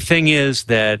 The thing is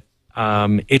that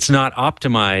it's not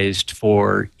optimized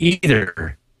for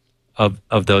either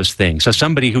of those things. So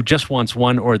somebody who just wants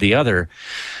one or the other,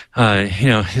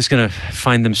 is going to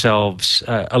find themselves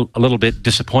a little bit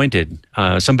disappointed.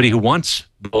 Somebody who wants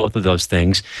both of those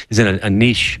things is in a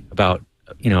niche about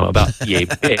yay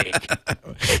big.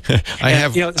 I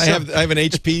have an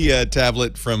HP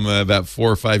tablet from about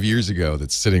 4 or 5 years ago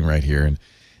that's sitting right here, and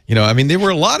there were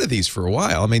a lot of these for a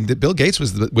while. I mean, Bill Gates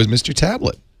was Mr.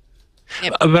 Tablet.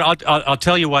 Yep. But I'll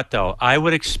tell you what, though, I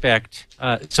would expect.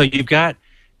 So you've got,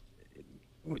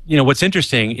 what's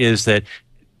interesting is that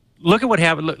look at what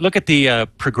happened. Look at the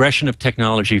progression of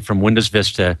technology from Windows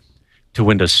Vista to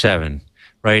Windows 7.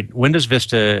 Right, Windows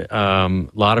Vista, a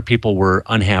lot of people were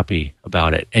unhappy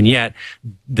about it, and yet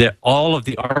all of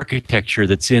the architecture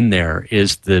that's in there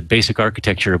is the basic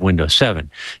architecture of Windows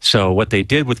 7. So what they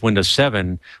did with Windows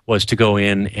 7 was to go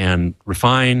in and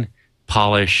refine,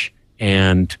 polish,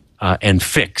 and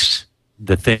fix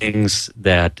the things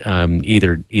that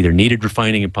either needed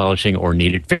refining and polishing or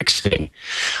needed fixing.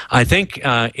 I think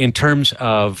in terms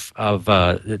of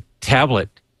the tablet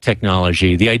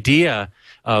technology, the idea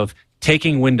of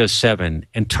taking Windows 7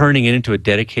 and turning it into a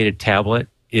dedicated tablet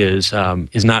is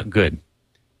not good,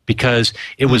 because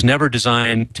it was never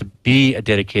designed to be a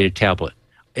dedicated tablet.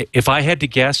 If I had to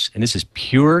guess, and this is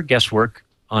pure guesswork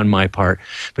on my part,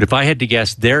 but if I had to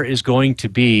guess, there is going to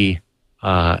be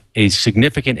a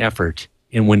significant effort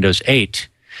in Windows 8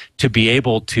 to be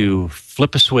able to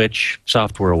flip a switch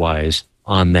software-wise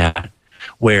on that,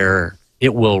 where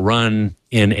it will run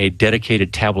in a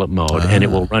dedicated tablet mode, and it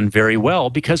will run very well,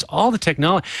 because all the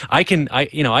technology. I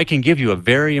can give you a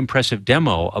very impressive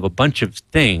demo of a bunch of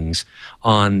things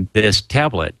on this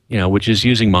tablet, which is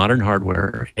using modern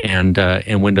hardware and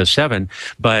Windows 7.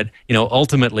 But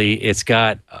ultimately, it's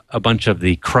got a bunch of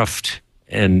the cruft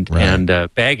and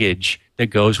baggage that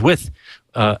goes with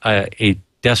a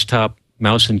desktop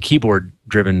mouse and keyboard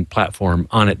driven platform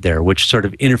on it there, which sort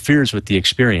of interferes with the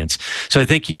experience. So I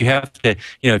think you have to,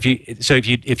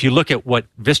 if you look at what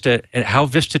Vista and how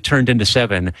Vista turned into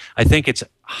 7, I think it's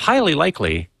highly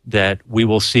likely that we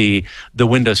will see the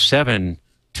Windows 7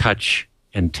 touch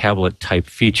and tablet type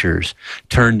features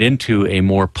turned into a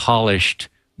more polished,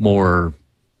 more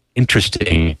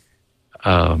interesting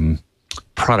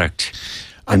product.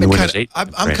 I'm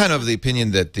kind of the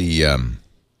opinion that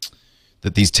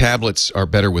that these tablets are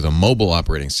better with a mobile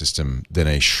operating system than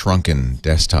a shrunken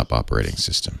desktop operating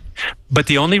system. But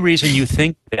the only reason you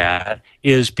think that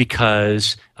is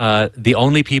because the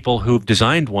only people who've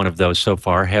designed one of those so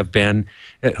far have been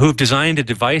who've designed a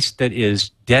device that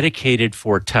is dedicated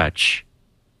for touch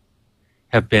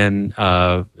have been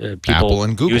people Apple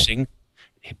and Google.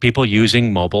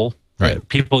 using mobile. Right.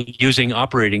 People using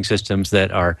operating systems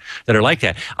that are like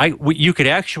that. You could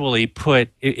actually put,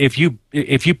 if you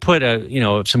put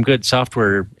some good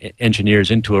software engineers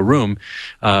into a room,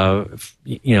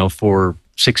 for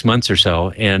 6 months or so,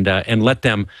 and let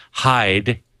them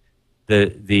hide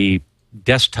the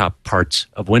desktop parts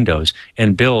of Windows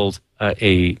and build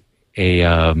a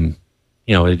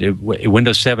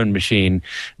Windows 7 machine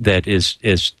that is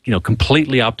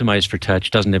completely optimized for touch,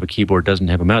 doesn't have a keyboard, doesn't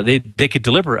have a mouse. They could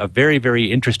deliver a very,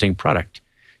 very interesting product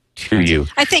to you.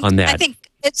 I think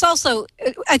it's also.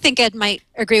 I think Ed might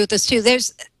agree with this too.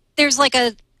 There's like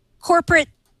a corporate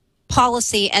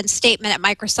policy and statement at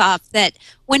Microsoft that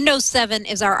Windows 7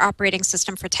 is our operating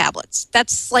system for tablets.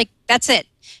 That's it.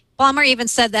 Balmer even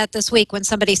said that this week when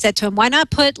somebody said to him, why not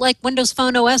put like Windows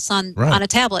Phone OS on a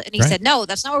tablet? And he said, no,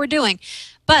 that's not what we're doing.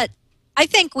 But I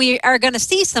think we are going to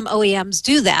see some OEMs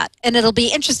do that. And it'll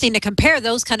be interesting to compare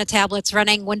those kind of tablets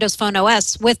running Windows Phone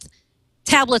OS with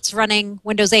tablets running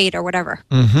Windows 8 or whatever.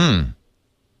 Mm-hmm.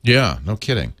 Yeah, no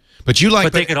kidding. But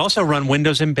they could also run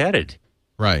Windows embedded.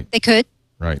 Right. They could.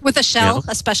 Right. With a shell,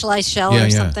 a specialized shell or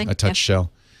something. A touch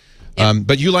shell. Yeah.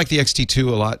 But you like the XT2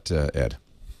 a lot, Ed.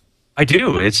 I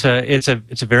do. It's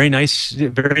a very nice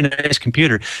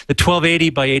computer. The 1280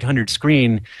 by 800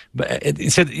 screen.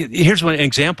 So here's one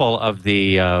example of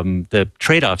the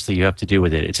trade-offs that you have to do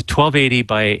with it. It's a 1280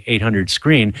 by 800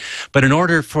 screen, but in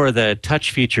order for the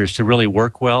touch features to really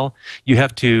work well, you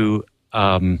have to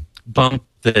bump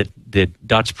the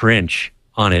dots per inch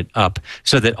on it up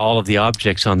so that all of the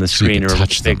objects on the screen are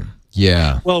touch big. them.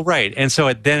 Yeah. Well, right, and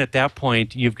so then at that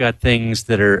point, you've got things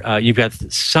that are you've got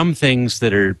some things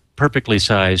that are perfectly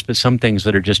sized, but some things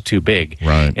that are just too big.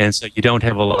 Right. And so you don't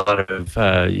have a lot of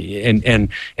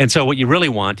and so what you really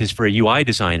want is for a UI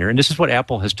designer, and this is what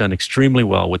Apple has done extremely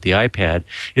well with the iPad,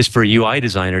 is for a UI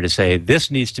designer to say this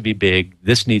needs to be big,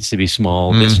 this needs to be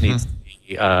small, this needs to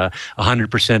be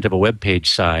 100% of a web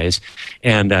page size,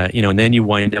 and and then you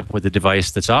wind up with a device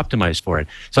that's optimized for it.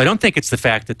 So I don't think it's the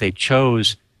fact that they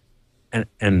chose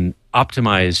an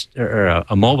optimized or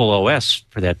a mobile OS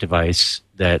for that device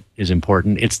that is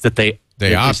important. It's that they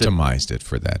optimized it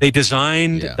for that. They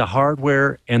designed the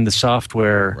hardware and the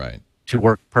software to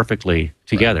work perfectly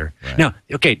together. Right. Now,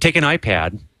 okay, take an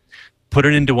iPad, put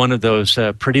it into one of those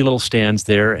pretty little stands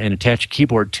there, and attach a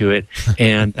keyboard to it,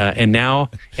 and now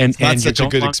it's not such a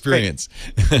good experience.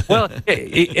 Well,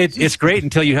 it's great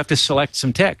until you have to select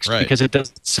some text because it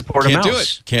doesn't support a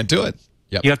mouse. Can't do it.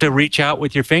 Yep. You have to reach out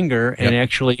with your finger and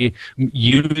actually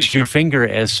use your finger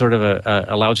as sort of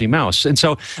a lousy mouse. And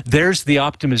so there's the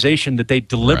optimization that they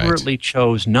deliberately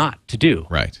chose not to do.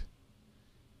 Right.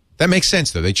 That makes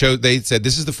sense, though. They said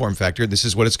this is the form factor. This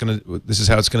is how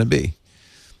it's going to be.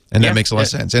 And that makes a lot of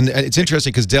sense. And it's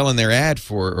interesting because Dell in their ad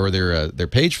their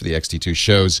page for the XT2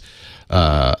 shows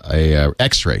a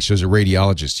X-ray, shows a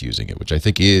radiologist using it, which I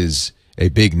think is a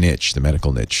big niche, the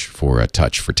medical niche for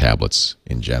touch for tablets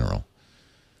in general.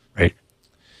 Right.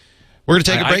 We're going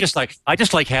to take a break. I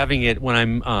just like having it when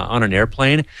I'm on an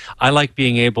airplane. I like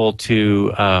being able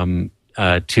to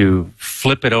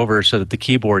flip it over so that the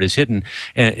keyboard is hidden.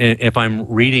 And if I'm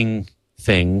reading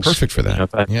things, perfect for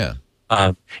that.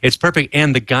 It's perfect.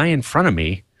 And the guy in front of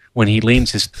me, when he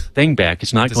leans his thing back,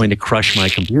 is not going to crush my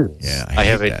computer. Yeah, I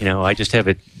have it. I just have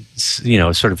it,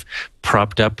 sort of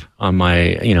propped up on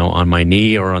my, on my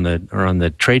knee or on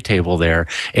the tray table there,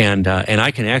 and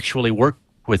I can actually work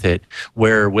with it.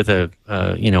 Where with a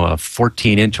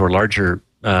 14-inch or larger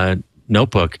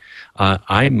notebook,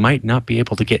 I might not be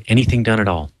able to get anything done at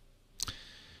all.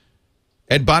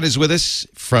 Ed Bott is with us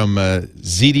from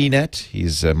ZDNet.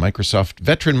 He's a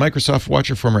veteran Microsoft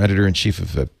watcher, former editor-in-chief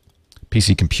of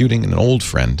PC Computing, and an old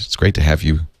friend. It's great to have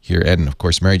you here, Ed. And, of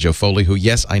course, Mary Jo Foley, who,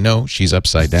 yes, I know, she's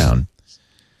upside down.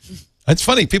 It's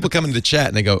funny. People come into the chat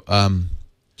and they go,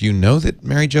 do you know that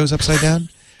Mary Jo's upside down?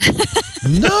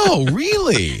 No,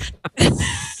 really?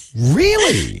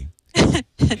 Really?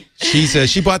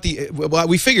 She bought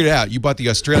we figured it out. You bought the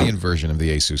Australian version of the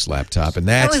Asus laptop, and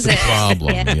that's the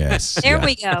problem. Yes. There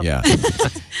we go. Yeah.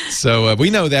 So we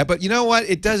know that, but you know what?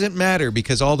 It doesn't matter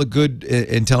because all the good,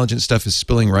 intelligent stuff is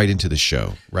spilling right into the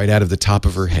show, right out of the top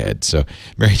of her head. So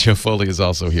Mary Jo Foley is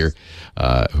also here,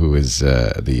 who is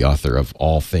the author of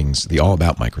All Things, the All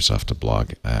About Microsoft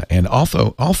blog, and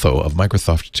also of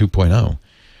Microsoft 2.0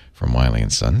 from Wiley &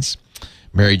 Sons.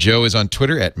 Mary Jo is on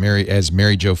Twitter as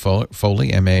Mary Jo Foley,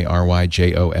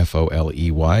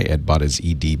 MaryJoFoley. Ed Bott is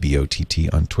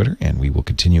EDBOTT on Twitter, and we will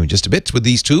continue in just a bit with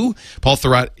these two. Paul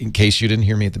Thurrott, in case you didn't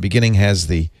hear me at the beginning, has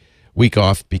the week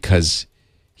off because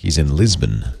he's in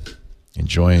Lisbon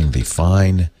enjoying the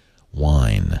fine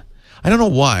wine. I don't know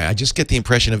why. I just get the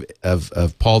impression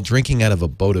of Paul drinking out of a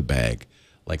Bota bag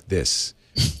like this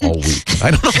all week.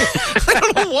 I don't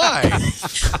know why.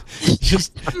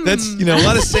 Just that's a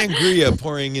lot of sangria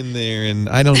pouring in there, and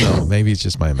I don't know. Maybe it's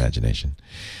just my imagination,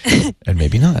 and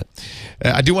maybe not.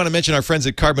 I do want to mention our friends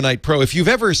at Carbonite Pro. If you've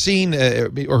ever seen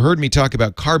or heard me talk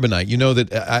about Carbonite, you know that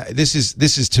this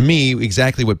is to me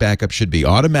exactly what backup should be: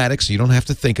 automatic, so you don't have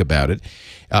to think about it;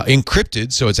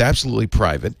 encrypted, so it's absolutely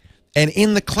private; and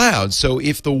in the cloud, so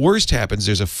if the worst happens,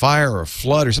 there's a fire or a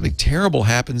flood or something terrible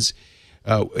happens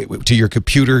to your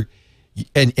computer,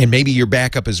 and maybe your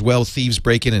backup as well, thieves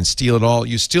break in and steal it all,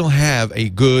 you still have a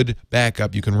good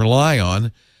backup you can rely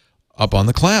on up on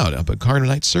the cloud, up at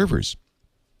Carbonite servers.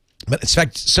 But in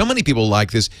fact, so many people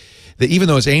like this that even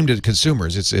though it's aimed at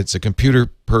consumers, it's a computer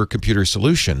per computer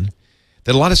solution,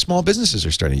 that a lot of small businesses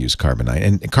are starting to use Carbonite.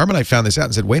 And Carbonite found this out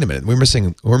and said, wait a minute, we're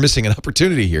missing an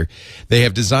opportunity here. They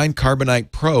have designed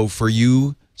Carbonite Pro for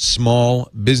you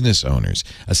small business owners.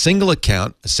 A single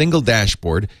account, a single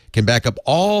dashboard can back up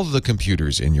all the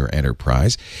computers in your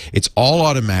enterprise. It's all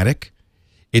automatic.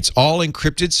 It's all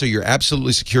encrypted, so you're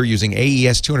absolutely secure using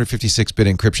AES 256-bit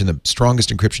encryption, the strongest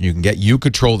encryption you can get. You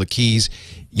control the keys.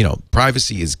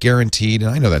 Privacy is guaranteed, and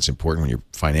I know that's important when your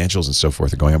financials and so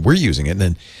forth are going up. We're using it, and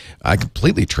then I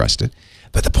completely trust it.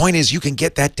 But the point is you can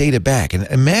get that data back, and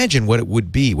imagine what it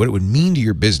would be, what it would mean to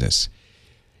your business.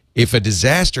 If a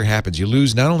disaster happens, you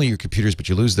lose not only your computers, but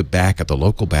you lose the backup, the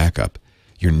local backup,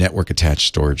 your network-attached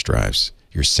storage drives,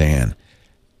 your SAN.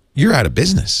 You're out of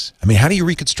business. I mean, how do you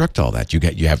reconstruct all that? You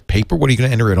have paper. What are you going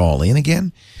to enter it all in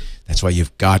again? That's why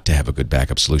you've got to have a good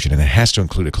backup solution, and it has to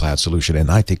include a cloud solution, and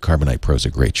I think Carbonite Pro is a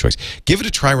great choice. Give it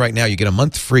a try right now. You get a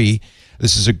month free.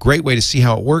 This is a great way to see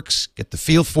how it works, get the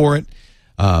feel for it.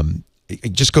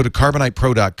 Just go to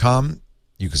carbonitepro.com.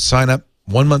 You can sign up,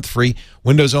 1 month free.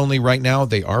 Windows only right now.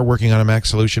 They are working on a Mac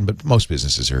solution, but most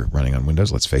businesses are running on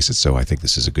Windows, let's face it, so I think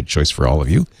this is a good choice for all of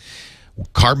you.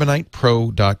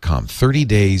 Carbonitepro.com, 30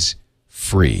 days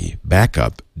free.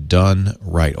 Backup done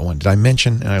right. Oh, and did I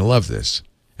mention, and I love this,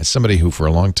 as somebody who for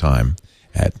a long time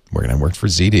when I worked for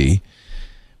ZD,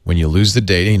 when you lose the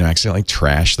data, accidentally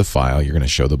trash the file, you're going to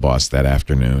show the boss that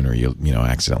afternoon, or you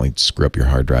accidentally screw up your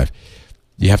hard drive.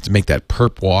 You have to make that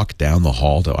perp walk down the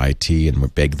hall to IT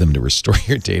and beg them to restore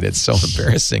your data. It's so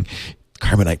embarrassing.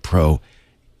 Carbonite Pro,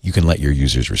 you can let your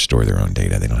users restore their own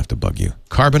data. They don't have to bug you.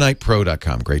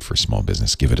 Carbonitepro.com, great for small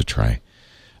business. Give it a try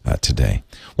today.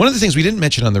 One of the things we didn't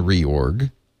mention on the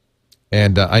reorg,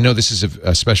 and I know this is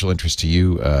a special interest to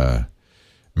you,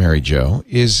 Mary Jo,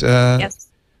 is Yes.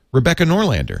 Rebecca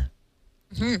Norlander.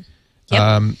 Mm-hmm.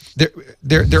 Yep.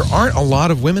 There aren't a lot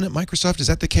of women at Microsoft. Is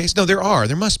that the case? No, there are.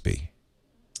 There must be.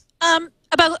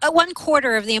 About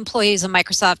 1/4 of the employees of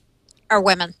Microsoft are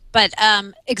women, but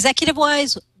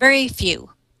executive-wise, very few.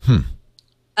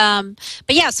 But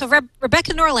yeah, so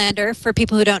Rebecca Norlander, for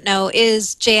people who don't know,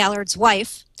 is Jay Allard's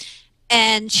wife,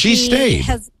 and she stayed.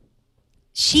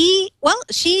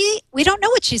 We don't know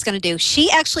what she's going to do. She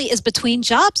actually is between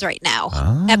jobs right now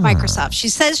at Microsoft. She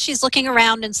says she's looking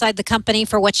around inside the company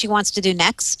for what she wants to do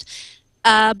next.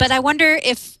 But I wonder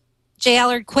if Jay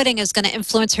Allard quitting is going to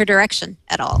influence her direction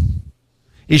at all.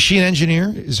 Is she an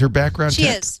engineer? Is her background She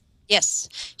tech? is. Yes.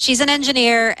 She's an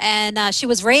engineer, and she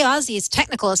was Ray Ozzy's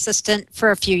technical assistant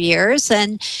for a few years,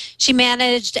 and she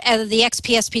managed the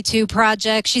XPSP2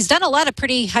 project. She's done a lot of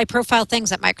pretty high-profile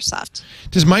things at Microsoft.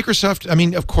 Does Microsoft, I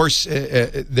mean, of course,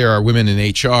 there are women in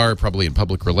HR, probably in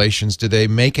public relations. Do they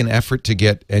make an effort to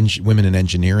get women in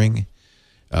engineering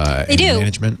They do.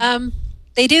 management?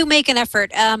 They do make an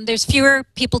effort. There's fewer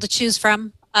people to choose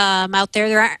from out there.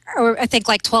 There are, I think,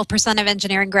 like 12% of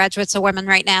engineering graduates are women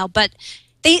right now, but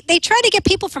they try to get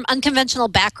people from unconventional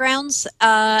backgrounds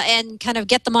and kind of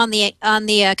get them on the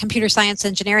computer science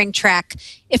engineering track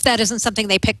if that isn't something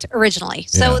they picked originally.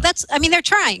 So they're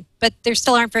trying, but there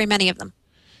still aren't very many of them.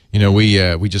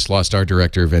 We just lost our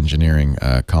director of engineering,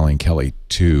 Colleen Kelly,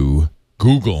 to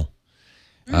Google.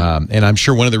 And I'm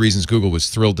sure one of the reasons Google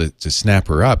was thrilled to snap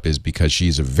her up is because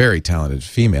she's a very talented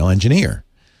female engineer.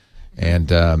 And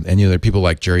there are people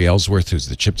like Jerry Ellsworth, who's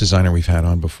the chip designer we've had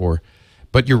on before.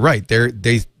 But you're right;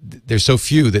 they're so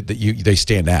few that they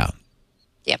stand out.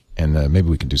 Yep. And maybe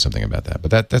we can do something about that.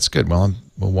 But that's good. Well,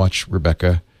 we'll watch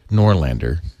Rebecca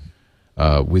Norlander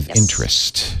with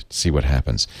interest to see what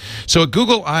happens. So at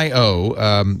Google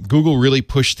I/O, Google really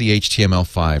pushed the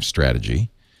HTML5 strategy.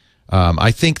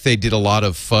 I think they did a lot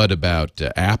of FUD about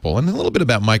Apple and a little bit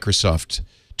about Microsoft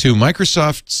too.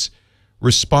 Microsoft's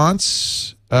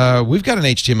response. We've got an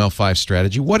HTML5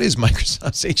 strategy. What is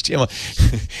Microsoft's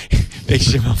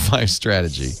HTML5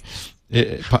 strategy?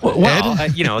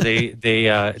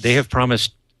 They have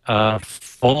promised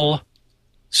full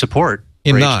support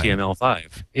in for 9.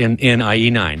 HTML5 in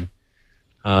IE9.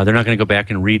 They're not going to go back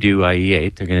and redo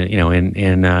IE8. They're going to, in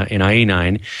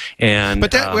IE9.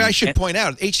 But I should point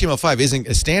out, HTML5 isn't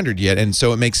a standard yet, and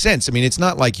so it makes sense. I mean, it's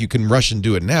not like you can rush and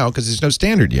do it now because there's no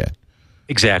standard yet.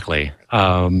 Exactly.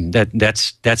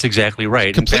 That's exactly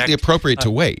right. Completely appropriate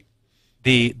to wait.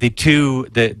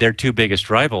 Their two biggest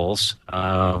rivals,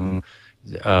 the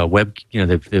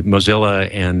Mozilla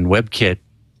and WebKit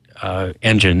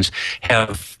engines,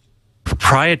 have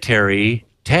proprietary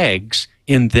tags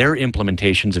in their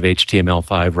implementations of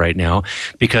HTML5 right now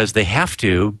because they have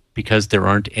to, because there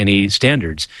aren't any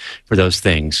standards for those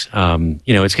things. But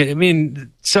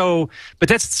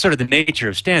that's sort of the nature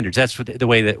of standards. That's the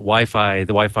way that the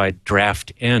Wi-Fi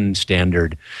draft N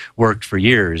standard worked for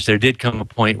years. There did come a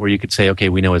point where you could say, okay,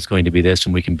 we know it's going to be this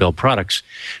and we can build products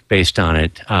based on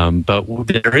it. But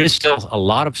there is still a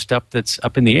lot of stuff that's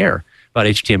up in the air about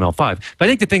HTML5. But I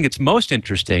think the thing that's most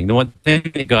interesting, the one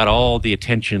thing that got all the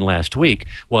attention last week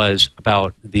was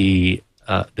about the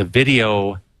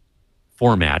video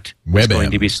format is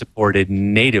going to be supported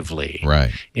natively. Right.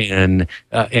 And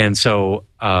so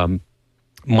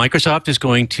Microsoft is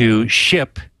going to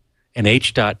ship an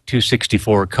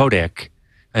H.264 codec,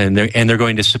 and they're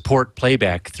going to support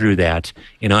playback through that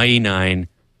in IE9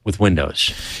 with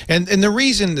Windows. And the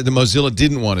reason that the Mozilla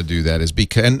didn't want to do that is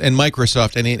because, and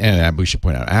Microsoft, and we should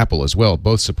point out Apple as well,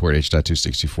 both support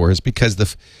H.264, is because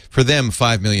for them,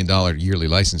 $5 million yearly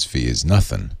license fee is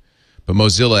nothing. But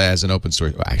Mozilla as an open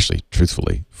source, well, actually,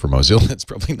 truthfully, for Mozilla, it's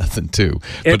probably nothing too.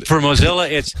 But For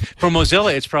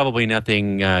Mozilla, it's probably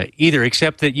nothing either,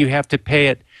 except that you have to pay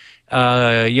it.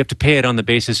 You have to pay it on the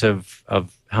basis of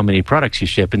how many products you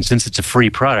ship, and since it's a free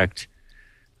product,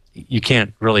 you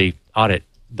can't really audit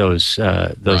those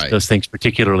things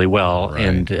particularly well. Right.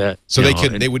 And so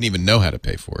they wouldn't even know how to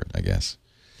pay for it, I guess.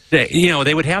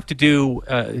 They would have to do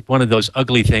one of those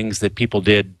ugly things that people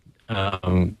did,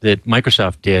 that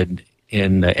Microsoft did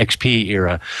in the XP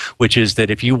era, which is that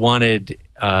if you wanted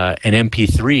an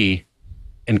MP3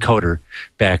 encoder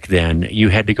back then, you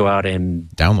had to go out and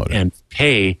download it and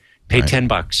pay right. $10,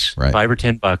 $5 or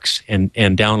 $10,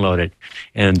 and download it.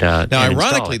 And now,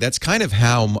 ironically, that's kind of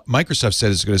how Microsoft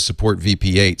said it's going to support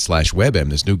VP8/WebM.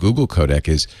 This new Google codec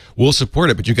is we'll support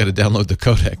it, but you got to download the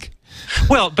codec.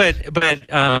 Well, but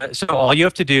so all you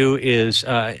have to do is,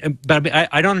 but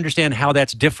I don't understand how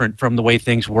that's different from the way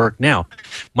things work now.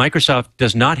 Microsoft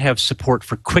does not have support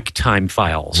for QuickTime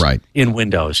files in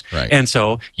Windows, and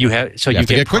so you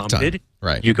get prompted.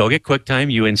 Right. You go get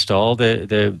QuickTime. You install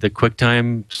the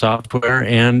QuickTime software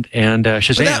and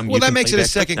Shazam. That makes it a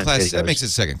second class. That makes it a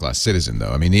second class citizen,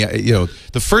 though. I mean,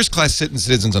 the first class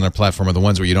citizens on our platform are the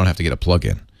ones where you don't have to get a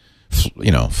plugin.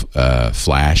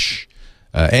 Flash.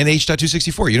 And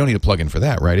H.264, you don't need a plugin for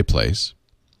that, right? It plays.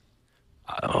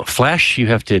 Flash, you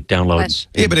have to download.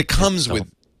 Yeah, but it comes with.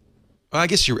 Well, I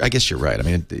guess you're right. I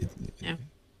mean,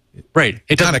 right.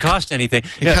 It doesn't cost anything.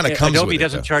 It kind of comes Adobe with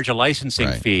doesn't it, charge a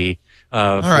licensing fee.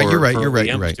 All right, you're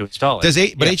right. To install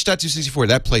it. But H.264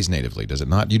 that plays natively, does it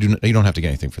not? You don't have to get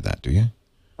anything for that, do you?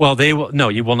 Well,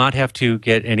 you will not have to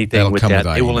get anything with that.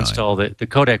 They will install the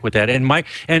codec with that. And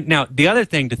now the other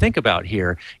thing to think about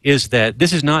here is that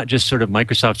this is not just sort of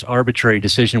Microsoft's arbitrary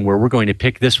decision where we're going to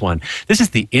pick this one. This is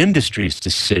the industry's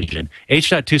decision.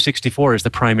 H.264 is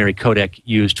the primary codec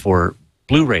used for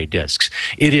Blu-ray discs.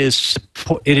 It is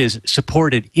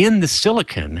supported in the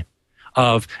silicon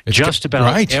of just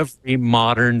about every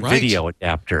modern video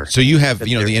adapter. So you have, the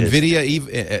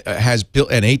NVIDIA has built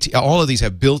all of these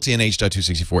have built-in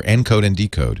H.264 encode and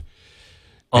decode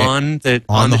on the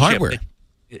hardware.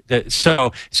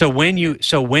 So when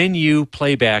you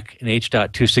play back an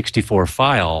H.264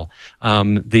 file,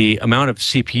 the amount of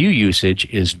CPU usage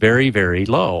is very, very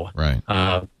low. Right.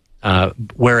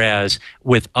 Whereas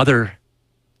with other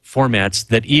formats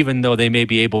that, even though they may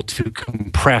be able to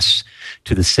compress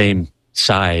to the same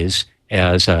size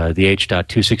as the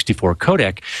H.264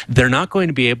 codec, they're not going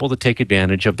to be able to take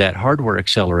advantage of that hardware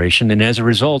acceleration, and as a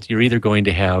result, you're either going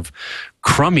to have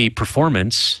crummy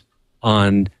performance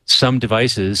on some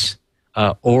devices,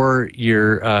 or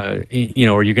you're going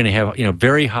to have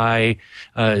very high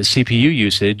CPU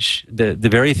usage, the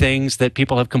very things that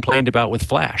people have complained about with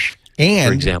Flash, for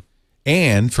example.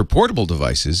 And for portable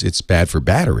devices, it's bad for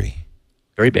battery.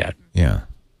 Very bad. Yeah.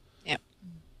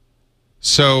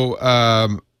 So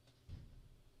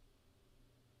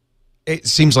it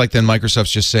seems like then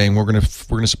Microsoft's just saying we're going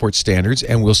to support standards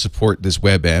and we'll support this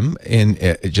WebM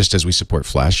just as we support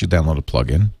Flash. You download a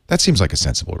plugin. That seems like a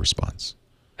sensible response.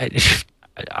 It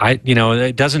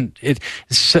doesn't.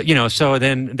 So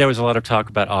then there was a lot of talk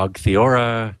about OGG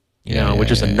Theora. Which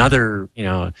is another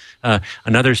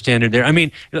standard there. I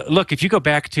mean, look, if you go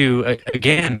back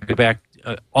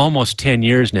almost 10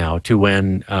 years now to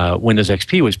when Windows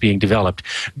XP was being developed,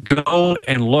 go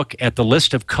and look at the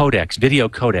list of codecs, video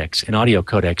codecs and audio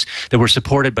codecs that were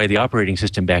supported by the operating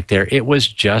system back there. It was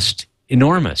just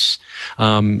enormous,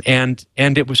 and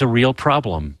it was a real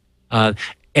problem. And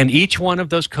each one of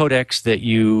those codecs that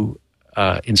you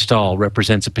install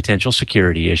represents a potential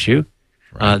security issue.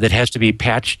 That has to be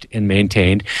patched and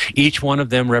maintained. Each one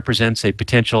of them represents a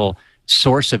potential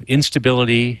source of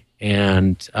instability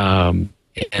and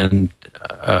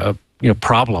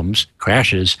problems,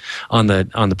 crashes on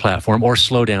the platform, or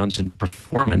slowdowns in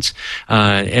performance.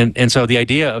 And so the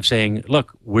idea of saying,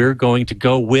 look, we're going to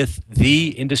go with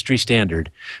the industry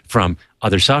standard from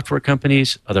other software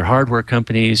companies, other hardware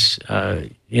companies,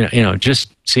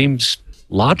 just seems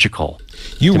logical.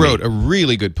 You wrote a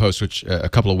really good post, which a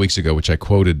couple of weeks ago, which I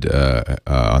quoted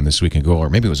on This Week in Go, or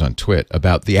maybe it was on TWiT,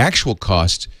 about the actual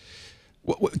cost.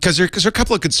 Because there are a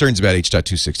couple of concerns about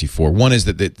H.264. One is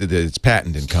that it's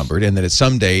patent encumbered, and that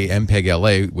someday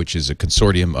MPEG-LA, which is a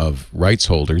consortium of rights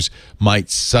holders, might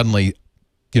suddenly,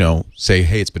 say,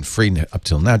 hey, it's been free up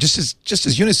till now, just as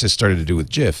Unisys started to do with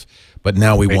GIF, but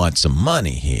now we want some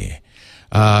money here.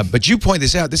 But you point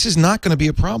this out. This is not going to be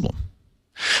a problem.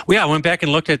 Well, yeah, I went back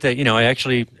and looked at I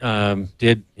actually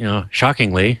did,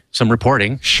 shockingly, some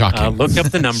reporting. Shocking. Looked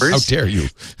up the numbers. How dare you?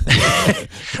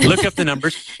 Look up the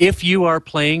numbers. If you are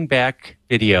playing back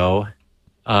video,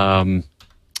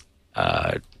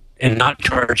 and not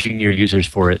charging your users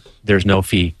for it, there's no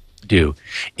fee due.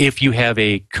 If you have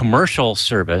a commercial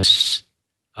service,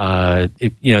 so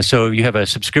you have a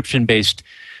subscription-based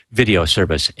video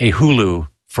service, a Hulu,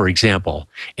 for example,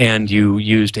 and you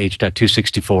used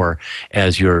H.264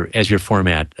 as your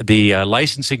format, the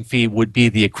licensing fee would be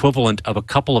the equivalent of a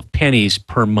couple of pennies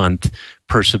per month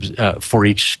for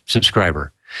each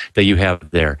subscriber that you have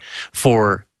there.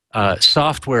 For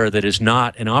software that is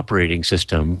not an operating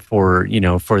system, for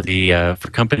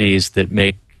companies that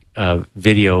make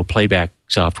video playback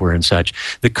software and such,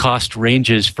 the cost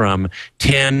ranges from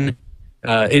 10.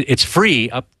 It's free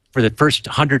up for the first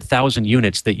 100,000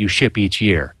 units that you ship each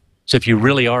year. So if you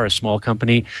really are a small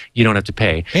company, you don't have to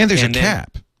pay. And there's a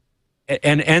cap.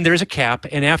 And there's a cap,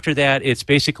 and after that, it's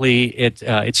basically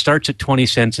it starts at 20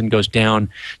 cents and goes down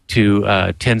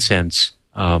to 10 cents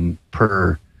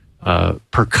per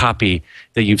copy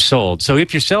that you've sold. So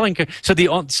if you're selling, so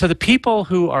the people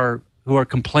who are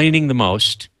complaining the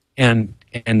most and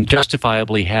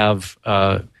justifiably have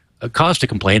a cause to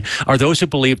complain are those who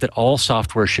believe that all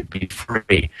software should be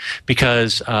free,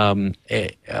 because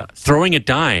throwing a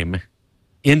dime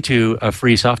into a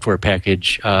free software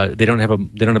package, they don't have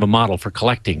a model for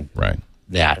collecting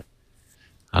that.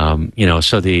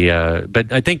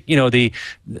 But I think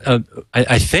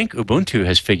I think Ubuntu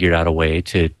has figured out a way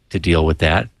to deal with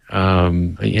that.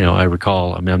 I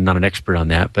recall. I mean, I'm not an expert on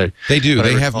that, but they do.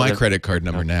 They have my credit card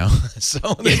number now, so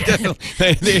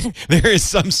there is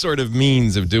some sort of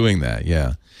means of doing that.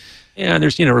 Yeah. Yeah,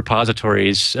 there's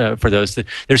repositories for those.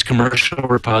 There's commercial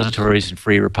repositories and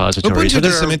free repositories. Ubuntu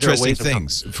does some interesting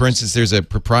things. For instance, there's a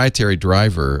proprietary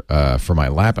driver for my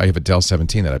lap. I have a Dell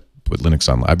 17 that I put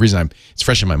Linux on. The reason it's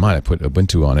fresh in my mind, I put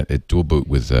Ubuntu on it. It dual boot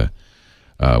with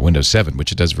Windows 7,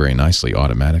 which it does very nicely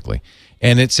automatically.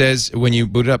 And it says when you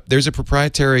boot it up, there's a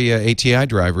proprietary ATI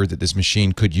driver that this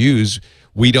machine could use.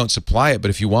 We don't supply it, but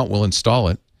if you want, we'll install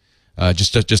it.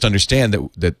 Just understand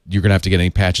that you're going to have to get any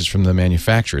patches from the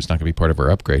manufacturer. It's not going to be part of our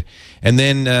upgrade. And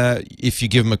then if you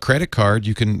give them a credit card,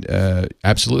 you can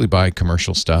absolutely buy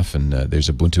commercial stuff. And there's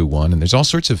Ubuntu One, and there's all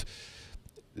sorts of.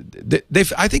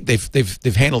 I think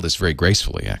they've handled this very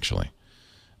gracefully. Actually,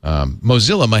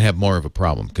 Mozilla might have more of a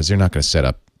problem because they're not going to set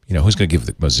up. Who's going to give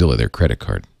Mozilla their credit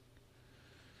card?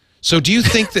 So do you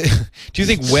think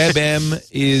WebM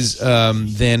is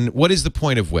then what is the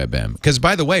point of WebM? Because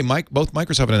by the way, both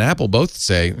Microsoft and Apple both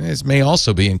say this may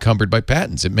also be encumbered by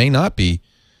patents. It may not be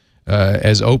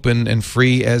as open and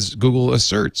free as Google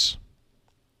asserts.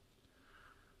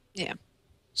 Yeah.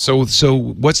 So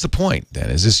what's the point then?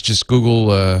 Is this just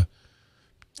Google? I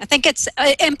think it's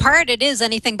in part it is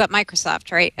anything but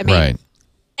Microsoft, right? I mean, right.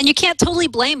 And you can't totally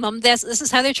blame them. This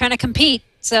is how they're trying to compete.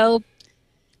 So.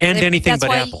 And anything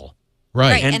but Apple.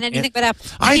 Right. And anything but Apple.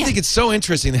 I think it's so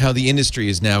interesting how the industry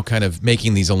is now kind of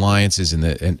making these alliances.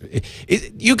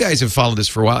 You guys have followed this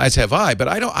for a while, as have I, but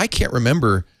I can't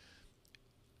remember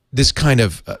this kind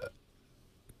of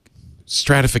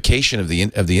stratification of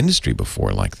the industry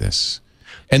before like this.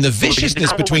 And the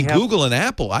viciousness between Google and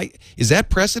Apple, is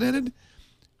that precedented?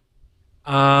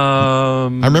 I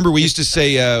remember we used to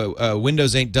say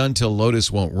Windows ain't done till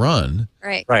Lotus won't run.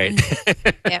 Right.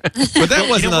 Yep. But that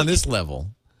wasn't on this level.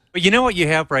 But you know what you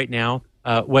have right now,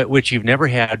 which you've never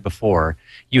had before?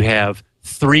 You have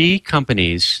 3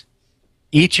 companies,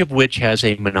 each of which has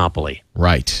a monopoly.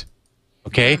 Right.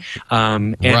 Okay?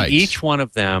 And each one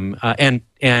of them, and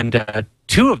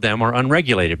 2 of them are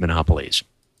unregulated monopolies.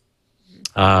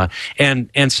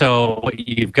 And so what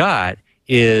you've got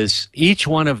is each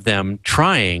one of them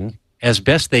trying as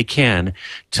best they can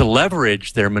to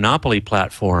leverage their monopoly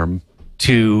platform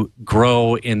to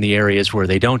grow in the areas where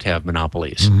they don't have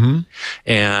monopolies. Mm-hmm.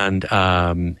 And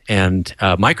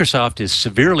Microsoft is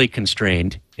severely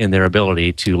constrained in their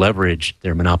ability to leverage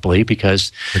their monopoly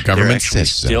because the government they're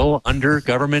still under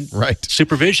government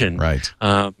supervision. Right.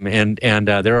 And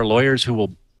there are lawyers who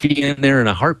will be in there in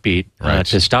a heartbeat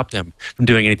to stop them from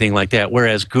doing anything like that.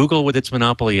 Whereas Google, with its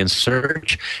monopoly in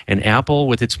search, and Apple,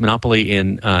 with its monopoly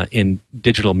in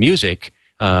digital music,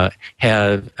 are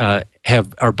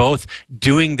both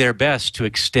doing their best to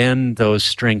extend those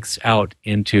strengths out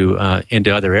into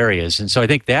other areas. And so I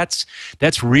think that's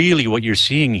really what you're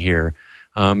seeing here.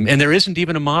 And there isn't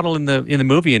even a model in the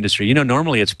movie industry.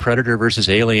 Normally it's Predator versus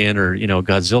Alien, or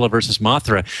Godzilla versus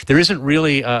Mothra. There isn't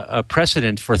really a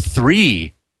precedent for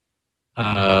 3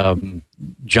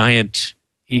 giant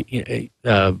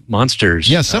monsters.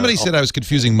 Yeah, somebody said I was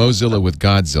confusing Mozilla with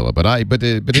Godzilla, but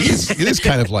it is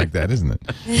kind of like that, isn't it?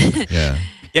 Yeah.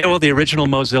 Yeah. Well, the original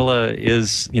Mozilla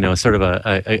is sort of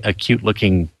a cute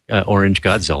looking orange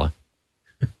Godzilla.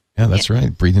 Yeah, that's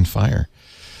right. Breathing fire.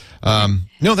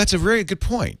 No, that's a very good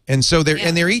point. And so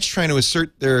they're each trying to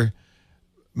assert their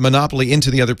monopoly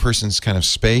into the other person's kind of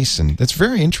space, and that's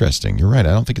very interesting. You're right.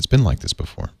 I don't think it's been like this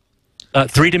before.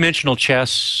 Three-dimensional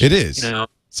chess. It is.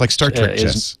 It's like Star Trek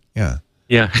chess. Yeah.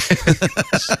 Yeah.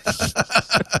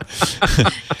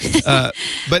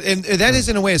 But that is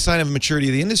in a way a sign of maturity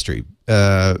of the industry,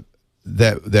 that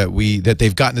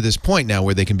they've gotten to this point now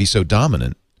where they can be so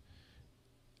dominant,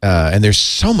 and there's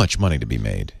so much money to be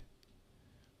made.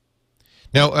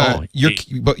 Now,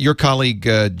 your colleague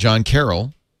John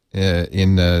Carroll,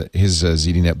 in his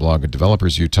ZDNet blog,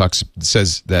 Developers View,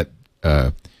 says that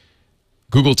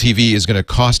Google TV is going to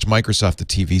cost Microsoft the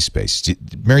TV space.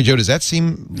 Mary Jo, does that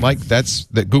seem like that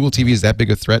Google TV is that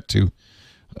big a threat to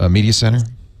Media Center?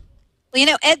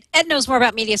 Well, Ed knows more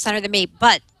about Media Center than me,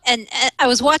 but I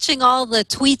was watching all the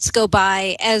tweets go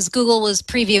by as Google was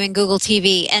previewing Google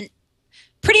TV, and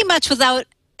pretty much without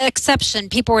exception,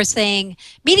 people were saying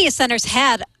Media Center's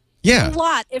had a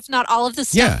lot, if not all of the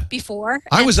stuff before.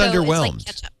 I was underwhelmed.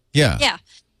 It's like Yeah.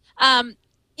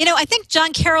 I think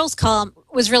John Carroll's column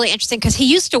was really interesting because he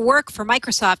used to work for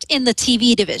Microsoft in the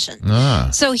TV division.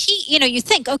 So he, you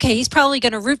think, okay, he's probably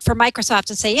going to root for Microsoft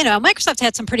and say, Microsoft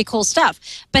had some pretty cool stuff.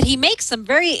 But he makes some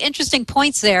very interesting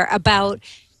points there about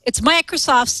it's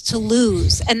Microsoft's to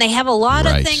lose. And they have a lot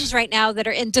of things right now that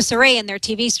are in disarray in their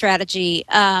TV strategy.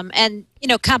 And,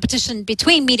 competition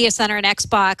between Media Center and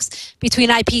Xbox, between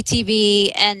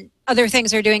IPTV and other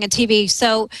things they're doing in TV.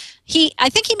 So I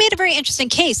think he made a very interesting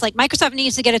case. Like Microsoft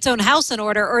needs to get its own house in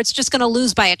order, or it's just going to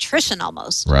lose by attrition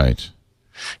almost. Right.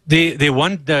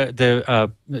 I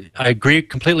agree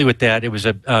completely with that. It was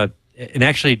and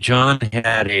actually John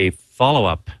had a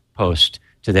follow-up post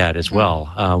to that as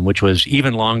well, which was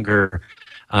even longer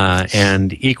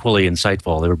and equally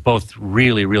insightful. They were both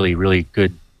really, really, really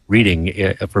good reading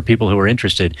for people who are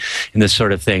interested in this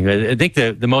sort of thing. I think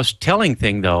the most telling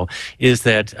thing, though, is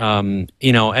that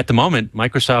at the moment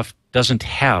Microsoft doesn't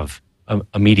have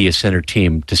a media center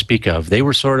team to speak of. They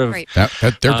were sort of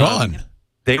they're gone.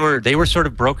 They were sort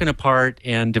of broken apart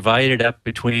and divided up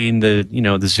between the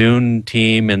Zune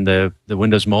team and the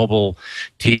Windows Mobile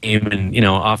team, and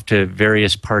off to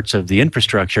various parts of the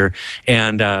infrastructure.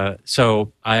 And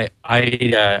so I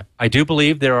do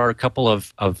believe there are a couple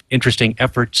of interesting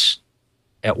efforts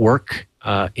at work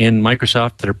in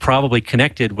Microsoft that are probably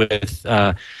connected with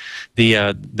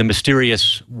the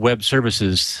mysterious web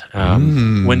services,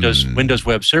 Windows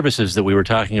Web Services that we were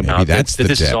talking about. Maybe that's the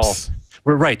depth.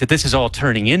 We're right that this is all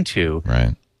turning into.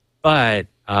 Right. But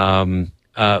in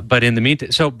the meantime,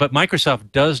 but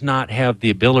Microsoft does not have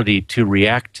the ability to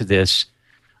react to this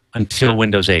until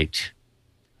Windows 8,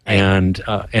 and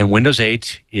Windows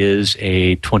 8 is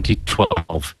a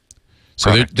 2012.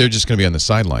 So they're just going to be on the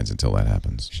sidelines until that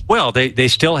happens. Well, they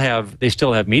still have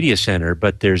Media Center,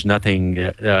 but there's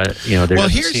nothing. Well,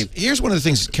 here's one of the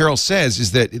things Carol says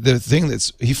is that the thing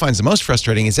he finds the most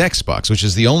frustrating is Xbox, which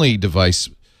is the only device.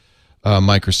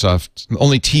 Microsoft,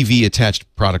 only TV attached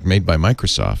product made by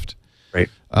Microsoft. Right.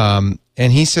 And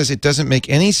he says it doesn't make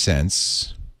any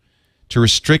sense to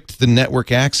restrict the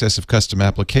network access of custom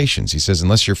applications. He says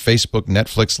unless you're Facebook,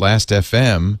 Netflix,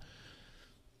 Last.fm,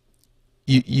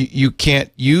 you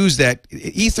can't use that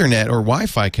Ethernet or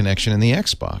Wi-Fi connection in the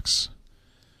Xbox.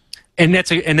 And that's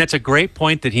a great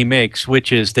point that he makes,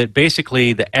 which is that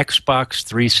basically the Xbox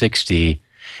 360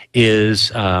 is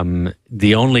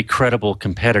the only credible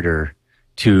competitor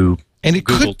to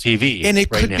Google TV. And it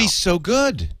right could now. be so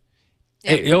good.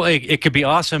 It could be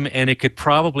awesome, and it could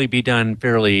probably be done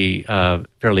fairly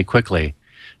quickly.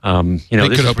 It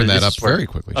could open that up very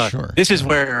quickly. Sure. This is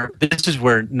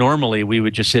where normally we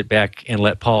would just sit back and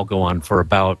let Paul go on for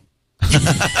about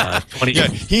 20. Yeah,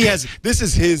 he has. This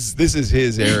is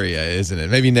his area, isn't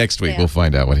it? Maybe next week we'll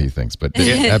find out what he thinks. But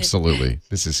absolutely,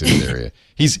 this is his area.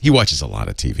 He watches a lot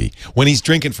of TV. When he's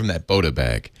drinking from that Bota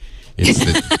bag, he's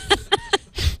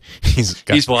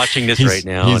watching this right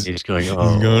now, and he's going,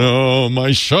 "Oh,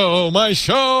 my show!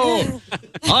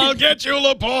 I'll get you,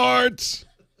 Laporte.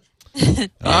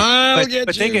 But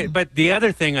the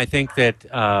other thing I think that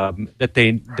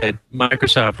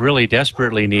Microsoft really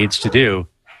desperately needs to do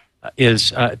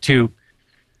is to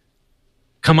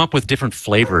come up with different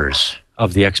flavors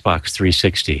of the Xbox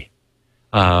 360.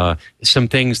 Some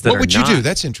things that what would you do?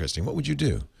 That's interesting. What would you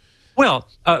do? Well,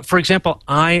 for example,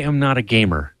 I am not a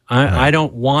gamer. I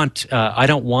don't want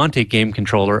a game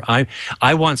controller.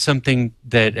 I want something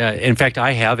that, in fact,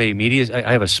 I have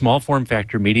a small form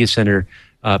factor Media Center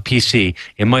PC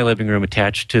in my living room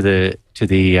attached to the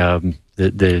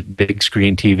big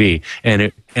screen TV,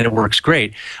 and it works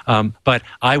great. But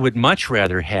I would much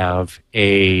rather have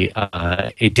a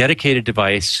dedicated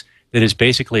device that is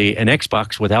basically an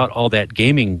Xbox without all that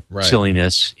gaming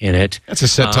silliness in it. That's a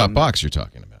set-top box you're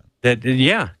talking about.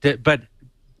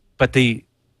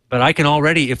 But I can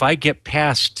already, if I get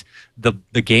past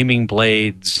the gaming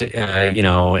blades, and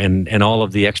all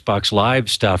of the Xbox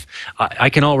Live stuff, I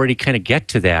can already kind of get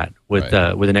to that with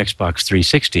an Xbox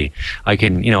 360. I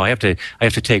can, I have to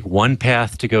take one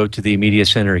path to go to the Media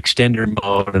Center extender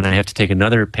mode, and I have to take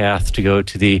another path to go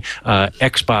to the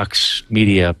Xbox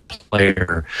Media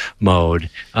Player mode.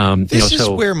 This is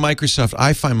where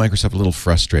I find Microsoft a little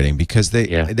frustrating because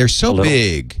they're so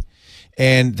big.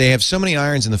 And they have so many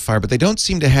irons in the fire, but they don't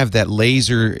seem to have that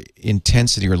laser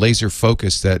intensity or laser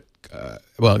focus that,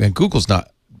 and Google's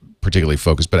not particularly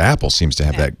focused, but Apple seems to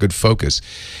have that good focus.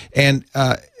 And,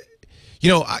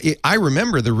 I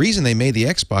remember the reason they made the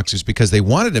Xbox is because they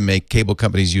wanted to make cable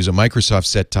companies use a Microsoft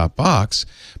set-top box,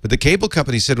 but the cable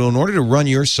company said, well, in order to run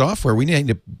your software, we need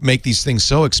to make these things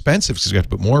so expensive because we have to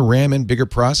put more RAM in, bigger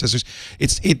processors.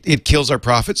 It kills our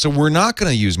profit, so we're not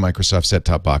going to use Microsoft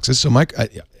set-top boxes. So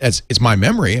it's my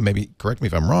memory, and maybe correct me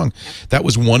if I'm wrong, that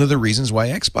was one of the reasons why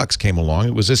Xbox came along.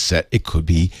 It was it could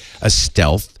be a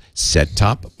stealth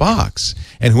set-top box.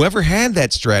 And whoever had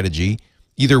that strategy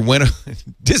either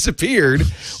disappeared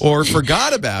or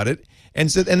forgot about it, and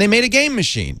they made a game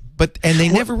machine, and they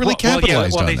never really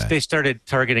capitalized on that. They started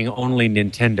targeting only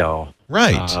Nintendo,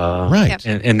 right,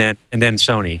 and then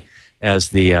Sony as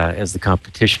the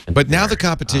competition. But now the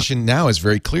competition now is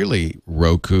very clearly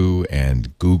Roku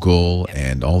and Google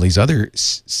and all these other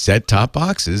set-top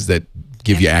boxes that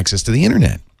give you access to the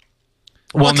internet.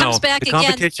 Well, it comes back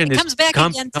again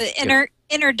to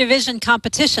inter-division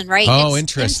competition, right? Oh,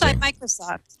 interesting. Inside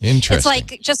Microsoft. Interesting.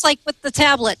 It's just like with the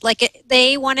tablet.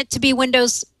 They want it to be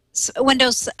Windows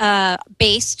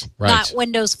based, not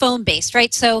Windows Phone based,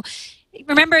 right? So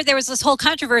remember there was this whole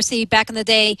controversy back in the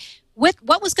day with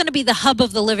what was going to be the hub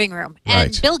of the living room.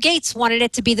 And Bill Gates wanted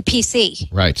it to be the PC.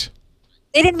 Right.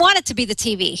 They didn't want it to be the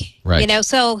TV. Right.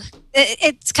 So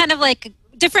it's kind of like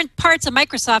different parts of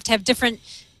Microsoft have different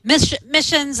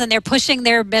missions, and they're pushing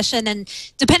their mission, and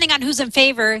depending on who's in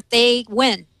favor, they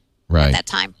win at that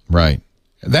time. Right.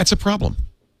 That's a problem.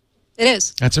 It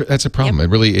is. That's a problem.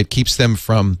 Yep. It keeps them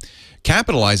from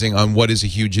capitalizing on what is a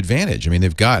huge advantage. I mean,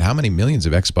 they've got how many millions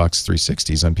of Xbox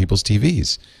 360s on people's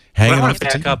TVs hanging I want to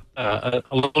back up a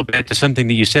little bit to something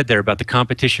that you said there about the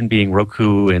competition being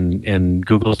Roku and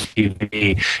Google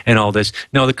TV and all this.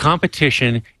 No, the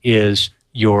competition is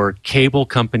your cable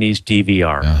company's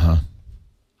DVR.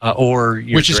 Or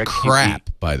your which is crap,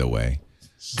 by the way.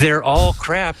 They're all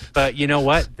crap, but you know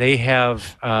what? They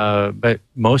have, but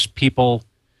most people,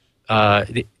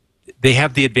 they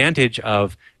have the advantage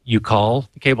of you call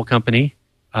the cable company,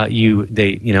 you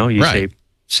say,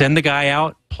 send the guy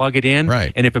out, plug it in,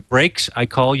 and if it breaks, I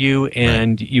call you,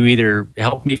 and you either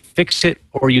help me fix it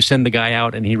or you send the guy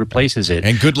out and he replaces it.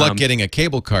 And good luck getting a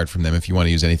cable card from them if you want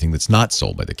to use anything that's not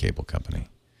sold by the cable company.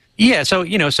 Yeah, so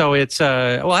it's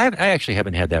I actually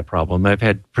haven't had that problem. I've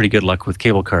had pretty good luck with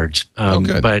cable cards.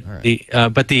 Good.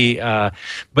 But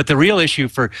the real issue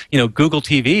for Google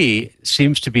TV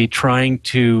seems to be trying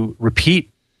to repeat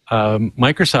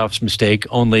Microsoft's mistake,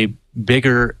 only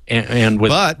bigger and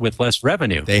with less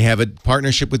revenue. They have a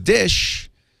partnership with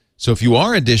Dish, so if you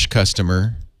are a Dish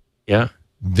customer,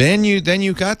 then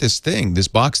you got this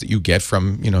box that you get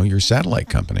from your satellite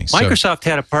company. Microsoft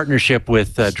had a partnership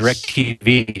with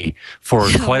DirecTV for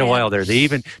quite a while there. They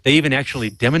even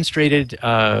actually demonstrated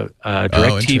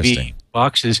DirecTV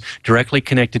boxes directly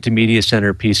connected to Media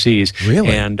Center PCs. Really?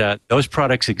 And those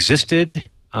products existed.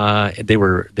 They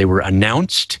were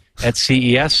announced at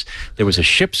CES. There was a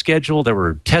ship schedule. There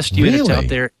were test units out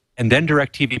there. And then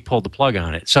DirecTV pulled the plug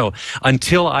on it. So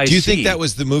until Do you think that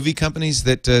was the movie companies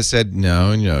that said,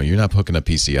 no, you're not hooking a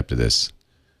PC up to this?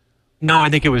 No, I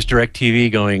think it was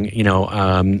DirecTV going,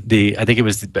 I think it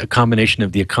was a combination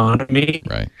of the economy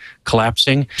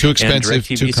collapsing. Too expensive,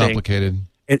 too complicated.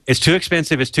 It's too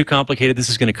expensive, it's too complicated. This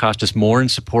is going to cost us more in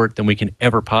support than we can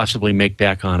ever possibly make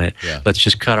back on it. Let's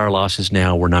just cut our losses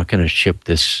now. We're not going to ship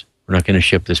this. We're not going to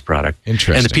ship this product.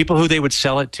 Interesting. And the people who they would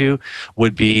sell it to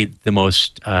would be the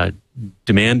most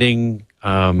demanding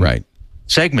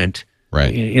segment.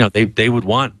 Right. They would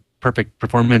want perfect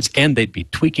performance, and they'd be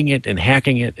tweaking it and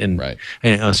hacking it, and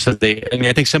so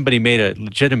I think somebody made a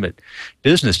legitimate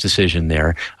business decision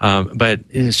there. But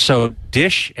so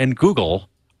Dish and Google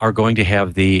are going to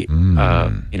have the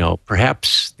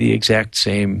perhaps the exact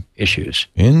same issues.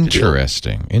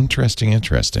 Interesting.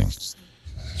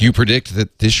 Do you predict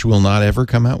that Dish will not ever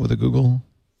come out with a Google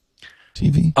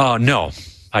TV? No.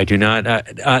 I do not.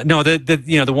 No,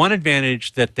 the one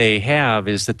advantage that they have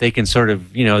is that they can sort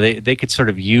of they could sort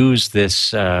of use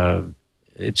this.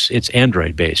 It's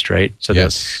Android based, right? So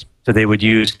yes. So they would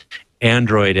use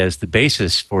Android as the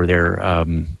basis for their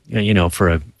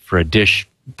for a Dish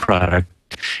product.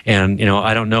 And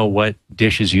I don't know what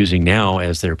Dish is using now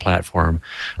as their platform,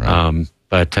 right.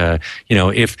 But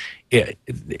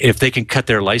if they can cut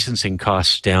their licensing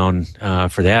costs down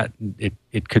for that,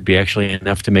 it could be actually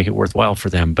enough to make it worthwhile for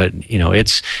them. But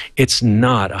it's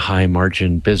not a high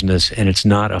margin business, and it's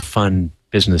not a fun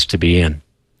business to be in.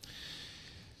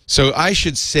 So I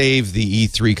should save the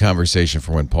E3 conversation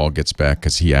for when Paul gets back,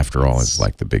 because he, after all, is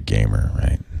like the big gamer,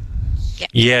 right?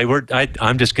 Yeah,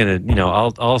 I'm just gonna,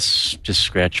 I'll just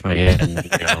scratch my head.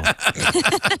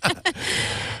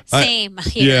 Same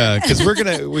here. Yeah, because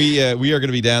we are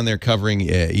gonna be down there covering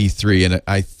E3, and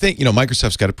I think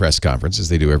Microsoft's got a press conference, as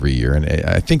they do every year, and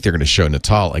I think they're going to show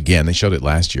Natal again. They showed it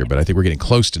last year, but I think we're getting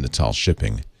close to Natal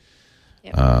shipping.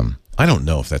 Yep. I don't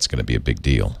know if that's going to be a big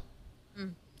deal.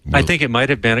 I think it might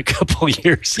have been a couple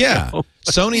years ago.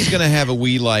 Sony's going to have a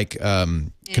Wii-like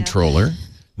controller.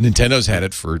 Nintendo's had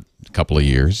it for a couple of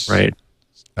years. Right.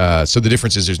 So the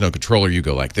difference is there's no controller. You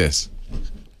go like this.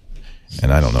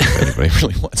 And I don't know if anybody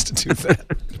really wants to do that,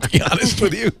 to be honest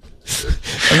with you.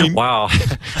 I mean, wow.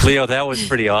 Leo, that was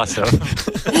pretty awesome.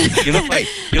 You look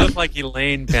like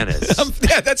Elaine Bennett.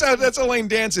 Yeah, that's how Elaine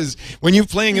dances. When you're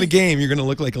playing in a game, you're going to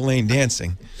look like Elaine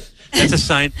dancing. That's a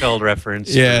Seinfeld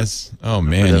reference. Yes. Oh,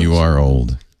 man, you are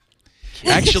old.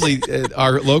 Actually,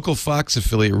 our local Fox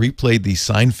affiliate replayed the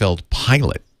Seinfeld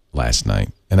pilot last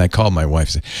night, and I called my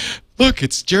wife and said, look,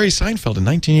 it's Jerry Seinfeld in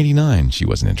 1989. She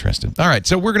wasn't interested. All right,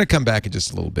 so we're going to come back in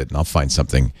just a little bit, and I'll find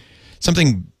something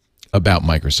about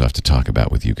Microsoft to talk about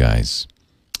with you guys.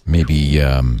 Maybe,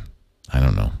 I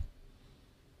don't know,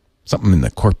 something in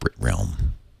the corporate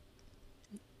realm.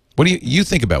 What do you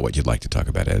think about what you'd like to talk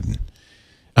about, Ed?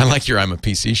 I like your I'm a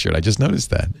PC shirt. I just noticed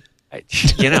that.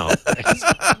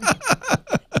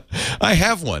 I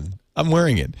have one. I'm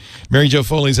wearing it. Mary Jo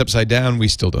Foley's upside down. We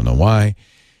still don't know why.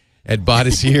 Ed Bott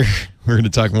is here. We're going to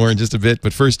talk more in just a bit.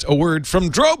 But first, a word from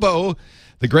Drobo,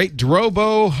 the great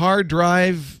Drobo hard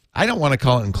drive. I don't want to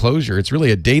call it enclosure. It's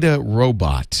really a data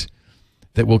robot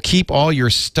that will keep all your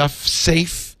stuff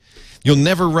safe. You'll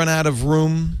never run out of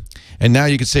room. And now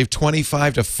you can save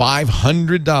 $25 to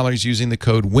 $500 using the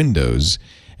code WINDOWS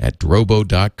at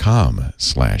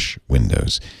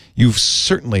drobo.com/windows. You've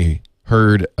certainly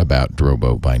heard about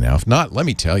Drobo by now. If not, let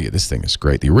me tell you, this thing is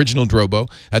great. The original Drobo,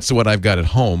 that's the one I've got at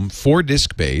home, 4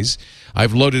 disk bays.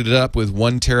 I've loaded it up with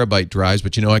 1 terabyte drives,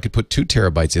 but I could put 2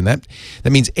 terabytes in that. That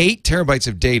means 8 terabytes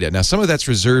of data. Now, some of that's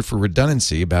reserved for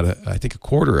redundancy, about I think a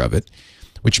quarter of it,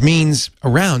 which means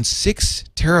around 6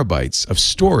 terabytes of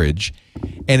storage.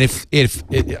 And if in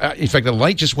fact, the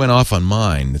light just went off on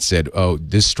mine that said, oh,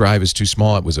 this drive is too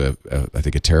small. It was I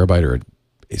think a terabyte or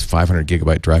a 500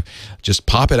 gigabyte drive. Just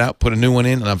pop it out, put a new one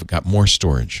in, and I've got more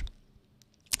storage.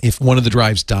 If one of the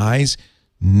drives dies,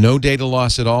 no data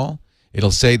loss at all.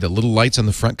 It'll say the little lights on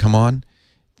the front come on.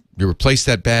 You replace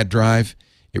that bad drive.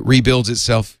 It rebuilds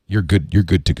itself. You're good. You're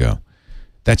good to go.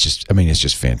 That's just, it's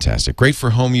just fantastic. Great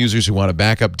for home users who want to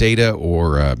back up data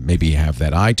or maybe have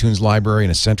that iTunes library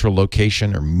in a central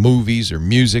location or movies or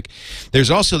music. There's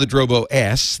also the Drobo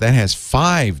S. That has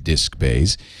 5 disk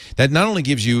bays. That not only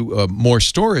gives you more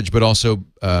storage, but also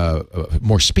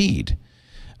more speed.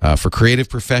 For creative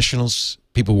professionals,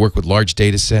 people who work with large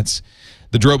data sets.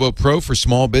 The Drobo Pro for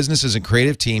small businesses and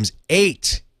creative teams,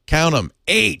 8, count them,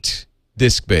 8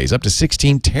 disk bays, up to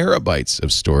 16 terabytes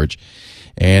of storage.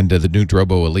 And the new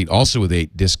Drobo Elite, also with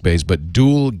 8 disk bays, but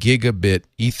dual gigabit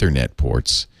Ethernet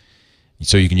ports.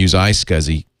 So you can use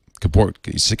iSCSI,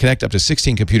 connect up to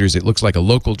 16 computers. It looks like a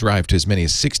local drive to as many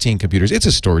as 16 computers. It's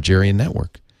a storage area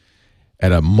network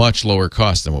at a much lower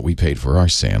cost than what we paid for our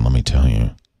SAN, let me tell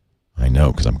you. I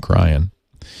know, because I'm crying.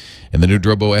 And the new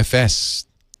Drobo FS,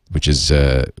 which is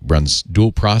runs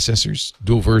dual processors,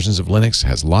 dual versions of Linux,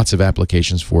 has lots of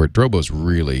applications for it. Drobo's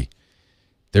really...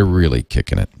 They're really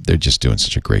kicking it. They're just doing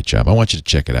such a great job. I want you to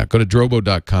check it out. Go to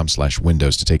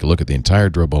drobo.com/windows to take a look at the entire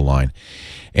Drobo line.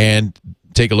 And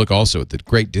take a look also at the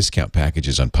great discount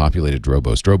packages on populated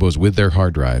Drobos. Drobos with their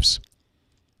hard drives.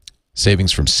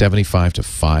 Savings from $75 to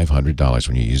 $500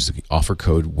 when you use the offer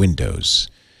code WINDOWS.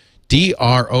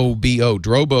 DROBO,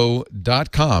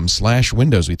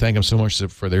 drobo.com/windows. We thank them so much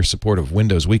for their support of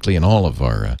Windows Weekly and all of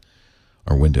our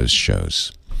Windows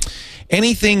shows.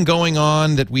 Anything going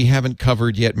on that we haven't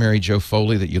covered yet, Mary Jo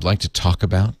Foley, that you'd like to talk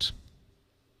about?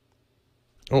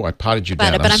 Oh, I potted you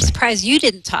down. But I'm surprised you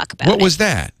didn't talk about it. What was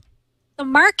that? the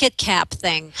market cap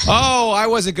thing. Oh, I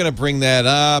wasn't going to bring that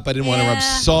up. I didn't want to rub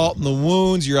salt in the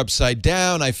wounds. You're upside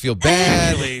down. I feel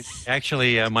bad.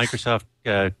 Actually, Microsoft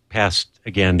passed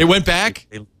again. It went back?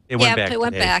 It went back. It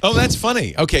went today. back. Oh, that's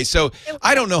funny. Okay, so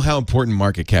I don't know how important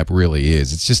market cap really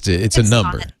is. It's just it's a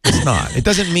number. Not. It's not. It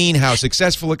doesn't mean how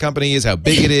successful a company is, how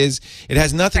big it is. It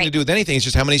has nothing to do with anything. It's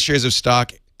just how many shares of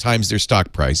stock times their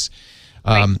stock price.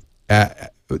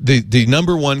 The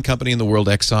number one company in the world,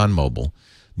 ExxonMobil.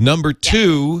 Number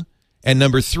two and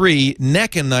number three,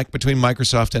 neck and neck between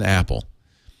Microsoft and Apple.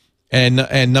 And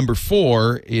number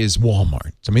four is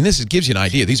Walmart. So, I mean, this gives you an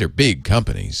idea. These are big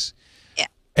companies.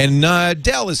 And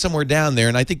Dell is somewhere down there,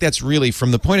 and I think that's really,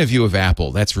 from the point of view of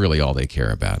Apple, that's really all they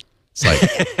care about. It's like,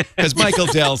 because Michael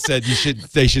Dell said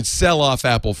they should sell off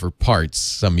Apple for parts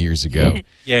some years ago.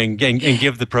 Yeah, and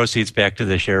give the proceeds back to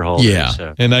the shareholders.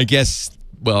 Yeah, and I guess,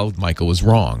 well, Michael was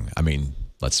wrong. I mean,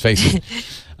 let's face it.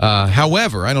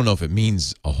 However, I don't know if it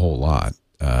means a whole lot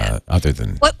other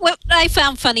than... What I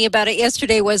found funny about it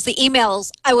yesterday was the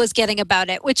emails I was getting about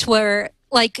it, which were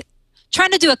like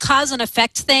trying to do a cause and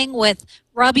effect thing with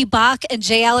Robbie Bach and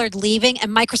Jay Allard leaving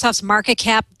and Microsoft's market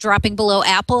cap dropping below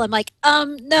Apple. I'm like, no.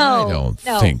 I don't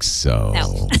think so.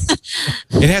 No.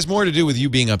 It has more to do with you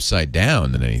being upside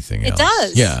down than anything else. It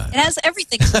does. Yeah. It has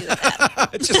everything to do with that.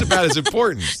 It's just about as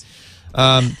important.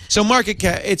 So market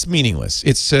cap, it's meaningless.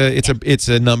 It's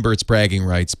a number. It's bragging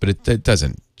rights, but it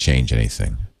doesn't change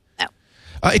anything. No.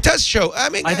 It does show. I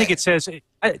mean, I think it says.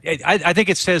 I think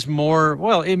it says more.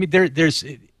 Well, I mean, there's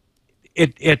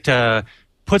it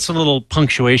puts a little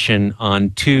punctuation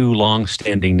on two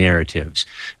long-standing narratives.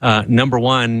 Number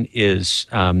one is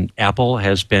Apple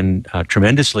has been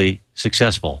tremendously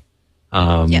successful.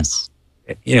 Yes.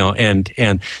 You know,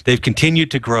 and they've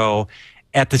continued to grow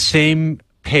at the same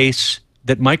pace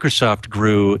that Microsoft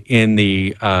grew in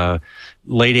the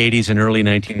late 80s and early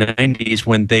 1990s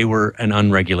when they were an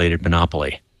unregulated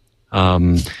monopoly.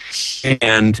 And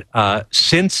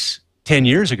since 10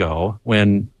 years ago,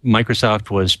 when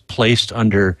Microsoft was placed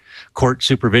under court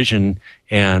supervision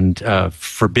and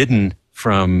forbidden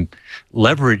from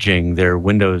leveraging their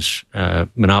Windows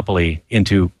monopoly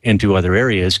into other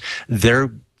areas, their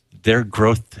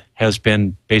growth has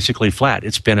been basically flat.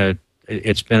 It's been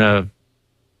a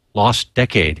lost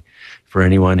decade for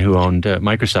anyone who owned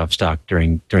Microsoft stock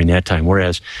during that time.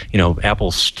 Whereas, you know,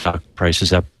 Apple's stock price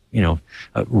is up, you know,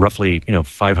 roughly, you know,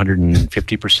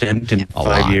 550% in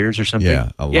 5 years or something.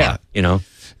 Yeah, a lot. Yeah, you know.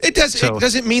 It does. So, it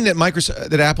doesn't mean that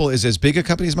that Apple is as big a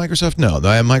company as Microsoft. No,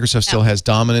 Microsoft still has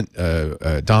dominant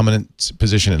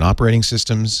position in operating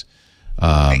systems.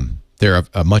 They're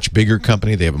a much bigger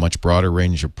company. They have a much broader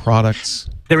range of products.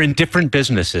 They're in different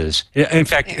businesses. In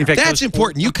fact, that's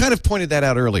important. You kind of pointed that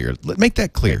out earlier. Make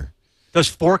that clear. Those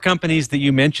four companies that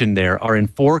you mentioned there are in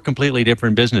four completely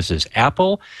different businesses.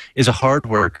 Apple is a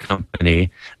hardware company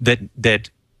that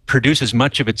produces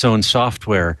much of its own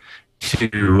software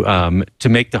to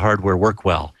make the hardware work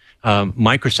well.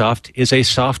 Microsoft is a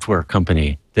software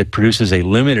company that produces a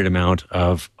limited amount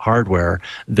of hardware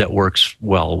that works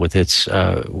well with its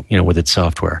with its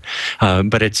software.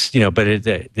 But it's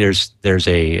there's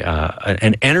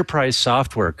an enterprise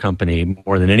software company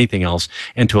more than anything else,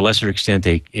 and to a lesser extent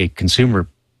a consumer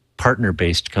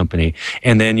partner-based company,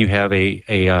 and then you have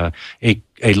a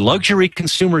luxury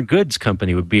consumer goods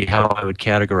company would be how I would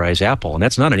categorize Apple, and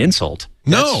that's not an insult.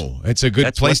 It's a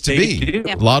good place to be.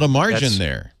 A lot of margin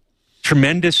there.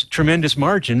 Tremendous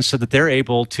margins, so that they're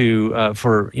able to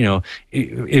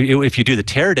if you do the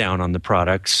teardown on the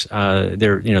products,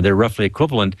 they're roughly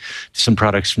equivalent to some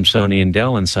products from Sony and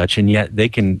Dell and such, and yet they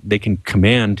can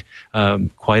command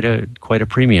quite a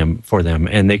premium for them,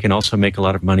 and they can also make a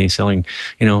lot of money selling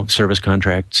service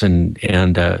contracts and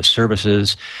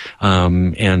services,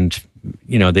 and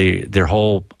their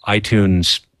whole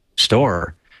iTunes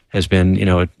store has been,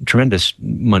 a tremendous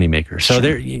moneymaker. So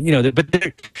but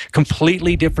they're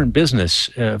completely different business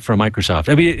from Microsoft.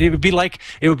 I mean, it would be like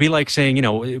saying, it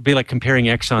would be like comparing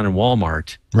Exxon and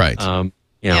Walmart. Right.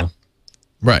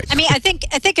 Right. I mean, I think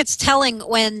it's telling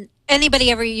when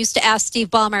anybody ever used to ask Steve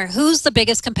Balmer, who's the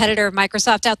biggest competitor of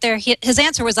Microsoft out there? His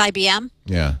answer was IBM.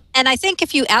 Yeah. And I think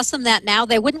if you ask them that now,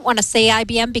 they wouldn't want to say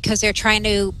IBM because they're trying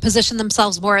to position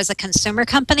themselves more as a consumer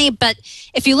company. But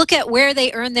if you look at where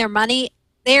they earn their money,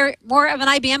 they're more of an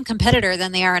IBM competitor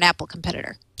than they are an Apple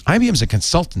competitor. IBM's a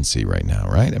consultancy right now,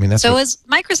 right? I mean, that's as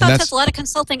Microsoft has a lot of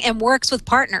consulting and works with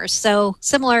partners. So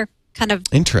similar kind of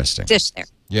interesting dish there.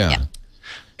 Yeah.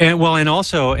 And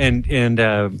also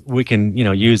we can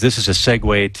use this as a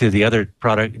segue to the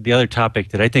other topic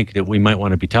that I think that we might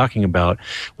want to be talking about,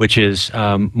 which is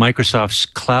Microsoft's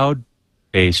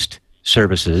cloud-based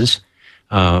services.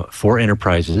 for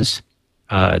enterprises.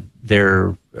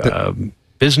 Their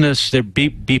business, their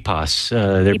BPOS,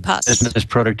 their business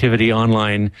productivity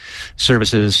online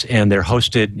services, and their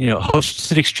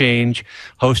hosted Exchange,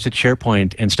 hosted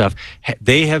SharePoint and stuff.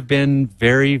 They have been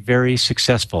very, very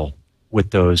successful with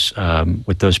those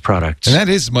products. And that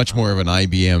is much more of an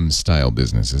IBM style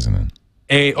business, isn't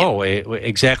it?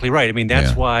 Exactly right. I mean,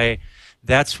 that's why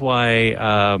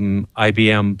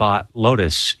IBM bought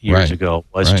Lotus years ago,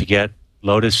 was to get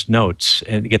Lotus Notes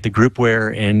and get the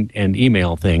groupware and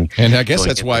email thing. And I guess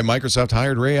that's why Microsoft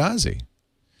hired Ray Ozzie.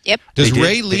 Yep. Does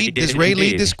Ray lead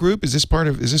this group? Is this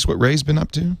what Ray's been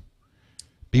up to?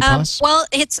 BPOS? Well,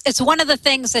 it's one of the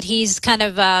things that he's kind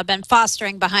of been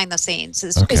fostering behind the scenes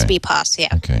is BPOS.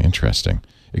 Yeah. Okay, interesting.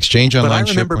 Exchange Online. But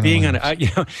I remember being on.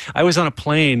 I was on a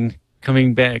plane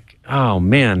coming back. Oh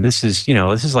man, this is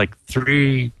like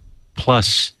 3+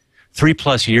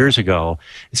 years ago,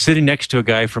 sitting next to a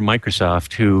guy from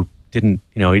Microsoft who he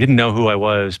didn't know who I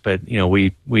was, but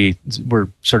we were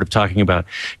sort of talking about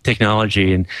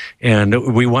technology,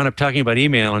 and we wound up talking about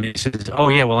email, and he says, "Oh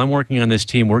yeah, well I'm working on this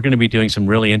team. We're going to be doing some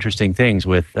really interesting things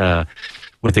with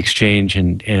Exchange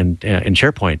and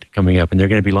SharePoint coming up, and they're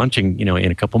going to be launching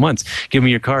in a couple months. Give me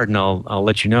your card, and I'll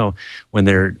let you know when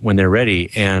they're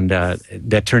ready." And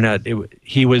that turned out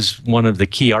he was one of the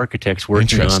key architects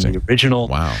working on the original.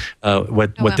 Wow.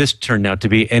 What this turned out to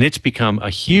be, and it's become a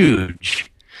huge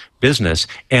business.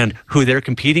 And who they're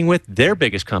competing with, their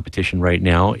biggest competition right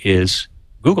now is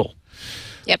Google.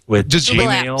 Yep. With Google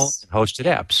Gmail apps. hosted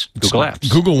apps, Google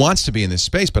Apps. Google wants to be in this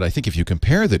space, but I think if you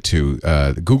compare the two,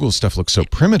 Google stuff looks so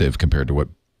primitive compared to what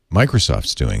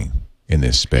Microsoft's doing in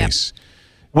this space. Yep.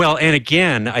 Well, and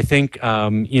again, I think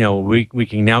we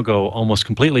can now go almost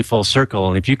completely full circle.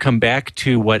 And if you come back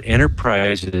to what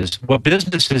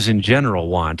businesses in general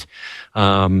want,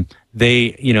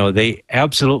 they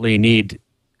absolutely need.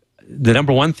 The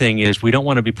number one thing is we don't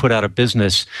want to be put out of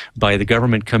business by the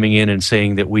government coming in and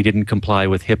saying that we didn't comply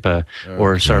with HIPAA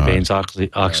or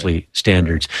Sarbanes-Oxley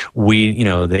standards.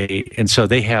 So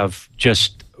they have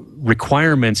just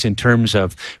requirements in terms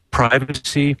of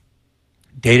privacy,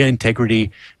 data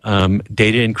integrity,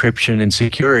 data encryption, and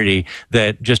security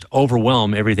that just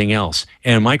overwhelm everything else.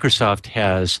 And Microsoft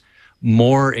has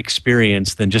more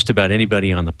experience than just about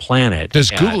anybody on the planet.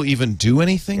 Does Google even do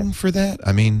anything for that?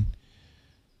 I mean,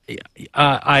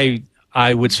 I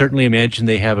would certainly imagine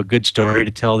they have a good story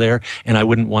to tell there, and I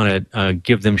wouldn't want to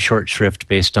give them short shrift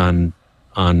based on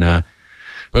but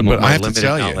I have to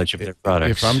tell you, knowledge of their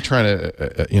products. If I'm trying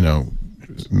to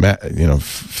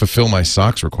fulfill my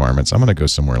SOX requirements, I'm going to go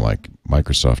somewhere like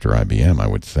Microsoft or IBM, I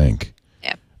would think.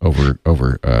 Yeah.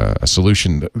 Over a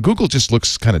solution. Google just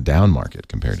looks kind of down market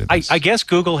compared to this. I guess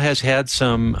Google has had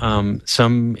some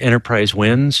enterprise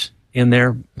wins in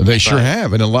there. They sure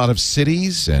have, in a lot of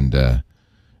cities and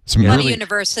some really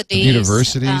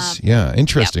universities.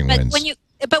 Interesting wins.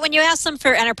 But when you ask them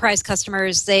for enterprise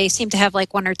customers, they seem to have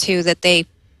like one or two that they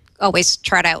always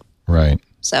trot out. Right.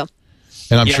 So.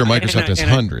 And I'm sure Microsoft has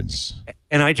hundreds.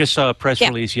 And I just saw a press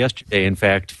release yesterday, in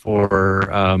fact, for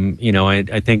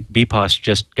I think BPOS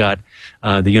just got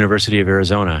the University of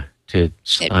Arizona to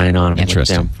sign on with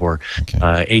them for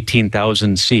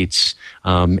 18,000 seats.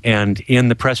 And in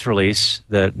the press release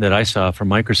that I saw from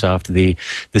Microsoft, the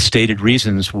stated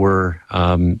reasons were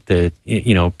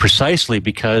precisely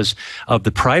because of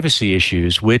the privacy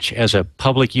issues, which as a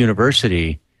public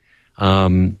university,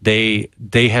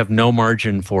 they have no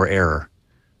margin for error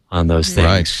on those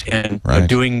things. And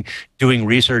doing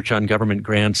research on government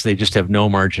grants, they just have no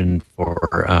margin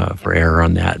for error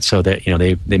on that. So that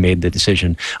they made the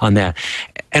decision on that.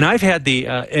 And I've had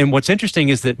and what's interesting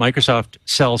is that Microsoft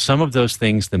sells some of those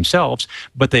things themselves,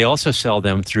 but they also sell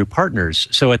them through partners.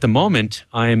 So at the moment,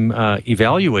 I'm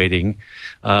evaluating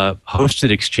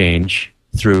hosted Exchange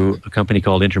through a company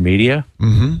called Intermedia,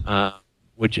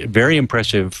 which very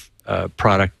impressive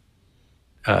product.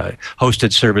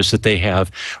 Hosted service that they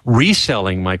have,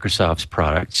 reselling Microsoft's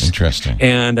products. Interesting.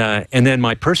 And then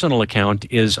my personal account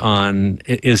is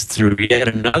through yet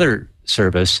another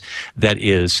service that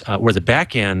is where the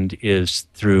back end is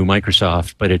through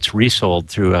Microsoft, but it's resold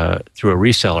through a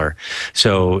reseller.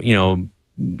 So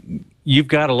you've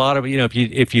got a lot of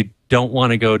if you don't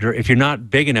want to go if you're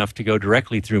not big enough to go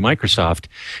directly through Microsoft,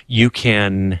 you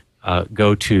can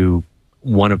go to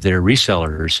one of their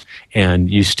resellers, and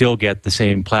you still get the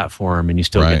same platform, and you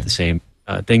still get the same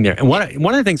thing there. And one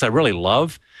of the things I really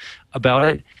love about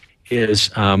it is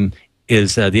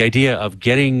the idea of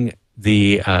getting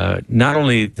the not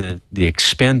only the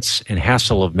expense and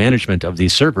hassle of management of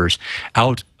these servers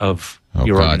out of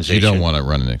your organization. You don't want to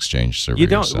run an Exchange server. You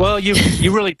don't. Yourself. Well,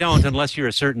 you really don't unless you're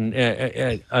a certain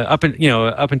up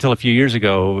until a few years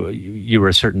ago, you were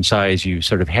a certain size. You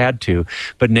sort of had to,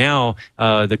 but now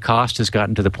the cost has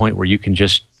gotten to the point where you can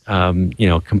just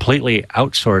completely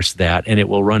outsource that, and it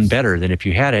will run better than if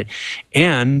you had it.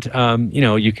 And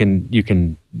you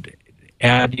can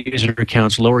add user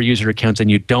accounts, lower user accounts, and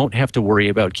you don't have to worry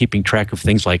about keeping track of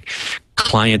things like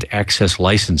client access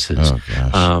licenses. Oh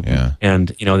gosh, yeah. And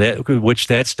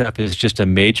that stuff is just a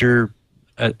major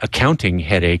accounting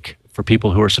headache for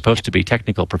people who are supposed to be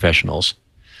technical professionals.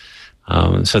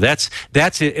 So that's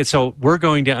it. So we're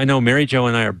going to. I know Mary Jo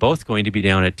and I are both going to be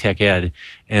down at Tech Ed,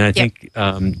 and I think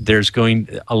there's going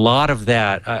a lot of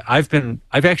that.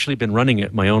 I've actually been running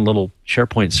my own little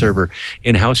SharePoint server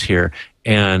in house here,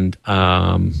 and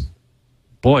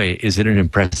boy, is it an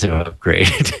impressive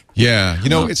upgrade. Yeah,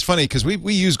 it's funny because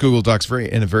we use Google Docs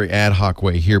in a very ad hoc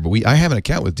way here, but I have an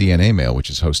account with DNA Mail, which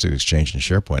is hosted Exchange and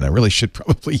SharePoint. I really should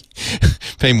probably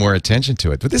pay more attention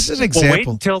to it. But this is an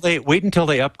example. Well, wait until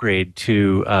they upgrade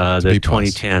to the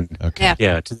 2010. Okay.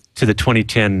 Yeah, to the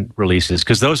 2010 releases,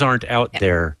 because those aren't out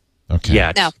there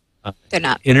yet. No. They're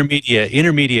not.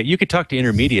 Intermediate. You could talk to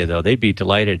Intermediate though; they'd be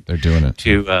delighted. They're doing it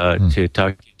to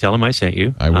talk. Tell them I sent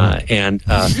you. I will. And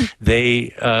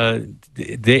they're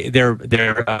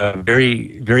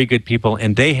very, very good people,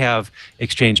 and they have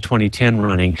Exchange 2010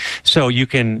 running. So you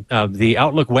can the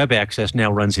Outlook Web Access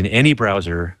now runs in any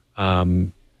browser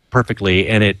perfectly,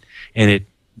 and it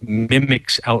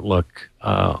mimics Outlook.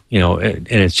 And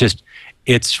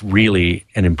it's really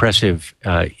an impressive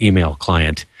email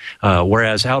client.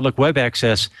 Whereas Outlook Web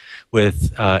Access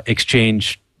with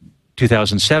Exchange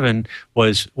 2007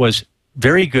 was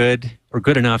very good or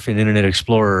good enough in Internet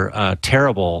Explorer,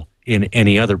 terrible in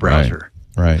any other browser.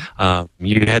 Right.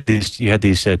 You had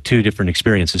these two different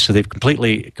experiences, so they've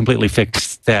completely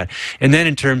fixed that. And then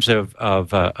in terms of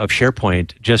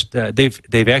SharePoint, just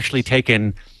they've actually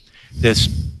taken this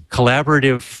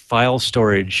collaborative file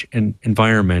storage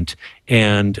environment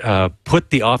and put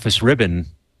the Office ribbon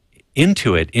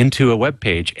into a web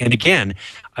page. And again,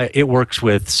 it works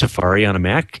with Safari on a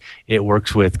Mac. It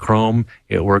works with Chrome.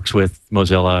 It works with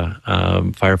Mozilla,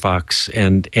 Firefox,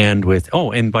 and with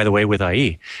and by the way, with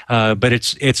IE.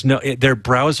 But they're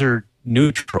browser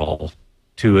neutral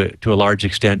to a large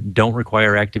extent. Don't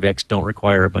require ActiveX. Don't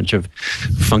require a bunch of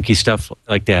funky stuff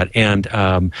like that.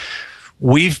 And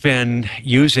we've been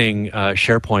using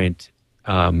SharePoint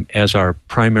as our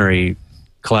primary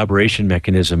collaboration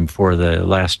mechanism for the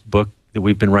last book that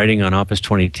we've been writing on Office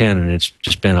 2010, and it's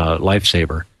just been a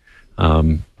lifesaver.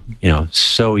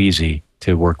 So easy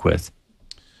to work with.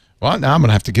 Well, now I'm going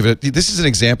to have to give it. This is an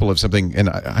example of something, and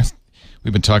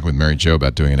we've been talking with Mary Jo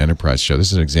about doing an enterprise show.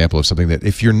 This is an example of something that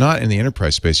if you're not in the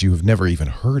enterprise space, you have never even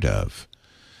heard of.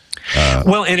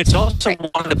 Well, and it's also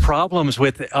one of the problems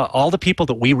with all the people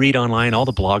that we read online, all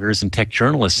the bloggers and tech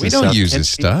journalists. We don't use this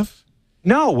stuff.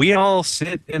 No, we all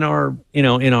sit in our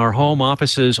home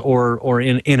offices or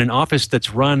in an office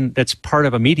that's part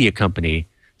of a media company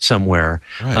somewhere.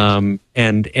 Right.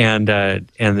 And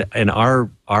our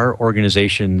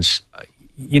organizations,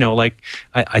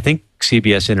 I think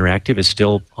CBS Interactive is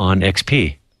still on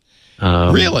XP.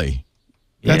 Really?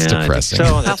 That's depressing.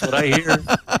 So that's what I hear.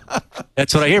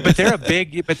 That's what I hear. But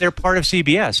they're part of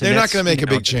CBS. They're not going to make a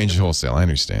big change wholesale. I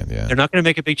understand. Yeah. They're not going to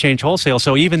make a big change wholesale.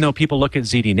 So even though people look at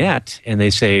ZDNet and they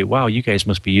say, "Wow, you guys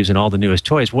must be using all the newest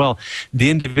toys," well,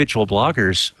 the individual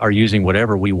bloggers are using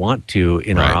whatever we want to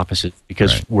in our offices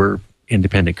because we're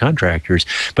independent contractors.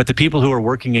 But the people who are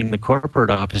working in the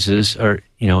corporate offices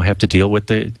have to deal with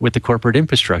the corporate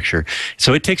infrastructure.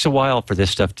 So it takes a while for this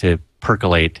stuff to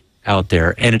percolate out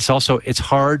there, and it's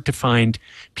hard to find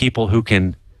people who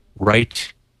can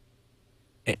write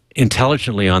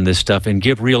intelligently on this stuff and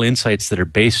give real insights that are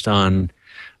based on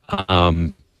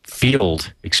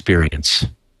field experience.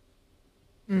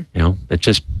 That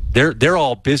just they're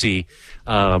all busy.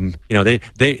 They're working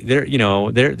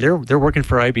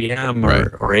for IBM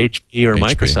or HP or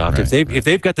Microsoft. If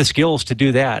they've got the skills to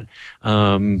do that,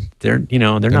 they're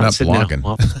not sitting blogging. at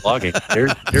home blogging.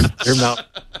 They're not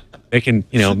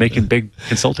making big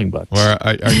consulting bucks. Well,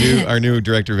 our new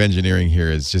director of engineering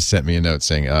here has just sent me a note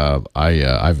saying,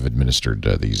 I've administered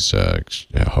these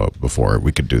before.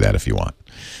 We could do that if you want.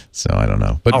 So I don't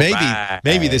know, but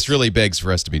maybe this really begs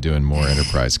for us to be doing more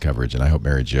enterprise coverage, and I hope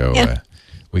Mary Jo,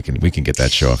 we can get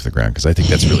that show off the ground because I think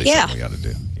that's really something we ought to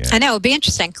do. Yeah. I know, it'd be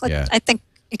interesting. I think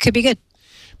it could be good.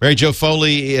 Mary Jo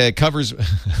Foley covers.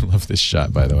 I love this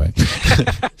shot, by the way.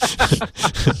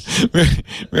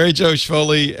 Mary Jo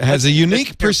Foley has a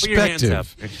unique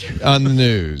perspective on the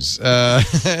news.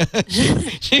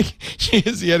 She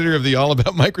is the editor of the All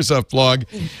About Microsoft blog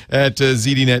at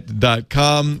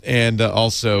zdnet.com, and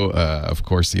also, of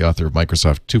course, the author of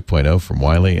Microsoft 2.0 from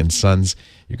Wiley & Sons.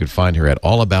 You can find her at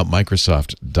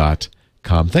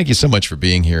allaboutmicrosoft.com. Thank you so much for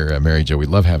being here, Mary Jo. We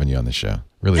love having you on the show.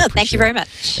 Really appreciate thank you very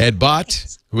much. Ed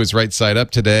Bott, who is right side up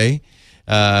today,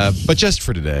 but just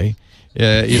for today,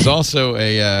 is also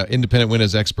a independent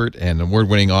Windows expert and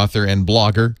award-winning author and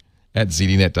blogger at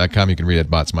zdnet.com. You can read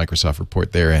Ed Bott's Microsoft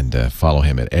report there and follow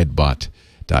him at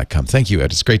edbott.com. Thank you,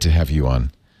 Ed. It's great to have you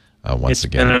on once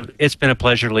again. It's been a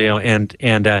pleasure, Leo,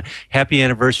 and happy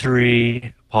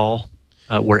anniversary, Paul,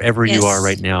 wherever you are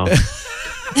right now.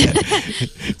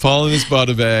 Paul and his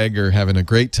body bag are having a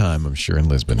great time, I'm sure, in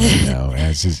Lisbon right now,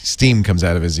 as his steam comes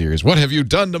out of his ears. What have you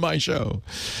done to my show?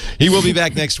 He will be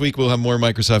back next week. We'll have more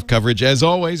Microsoft coverage. As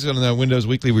always, on Windows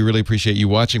Weekly, we really appreciate you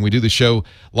watching. We do the show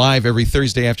live every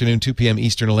Thursday afternoon, 2 p.m.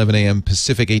 Eastern, 11 a.m.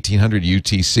 Pacific, 1800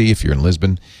 UTC, if you're in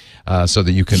Lisbon, so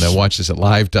that you can watch this at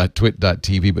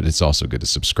live.twit.tv, but it's also good to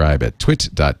subscribe at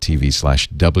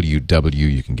twit.tv/WW.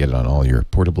 You can get it on all your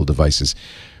portable devices.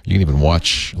 You can even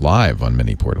watch live on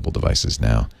many portable devices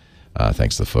now,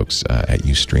 thanks to the folks at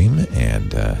Ustream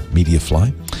and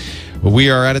MediaFly. Well, we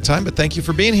are out of time, but thank you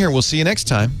for being here. We'll see you next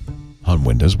time on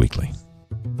Windows Weekly.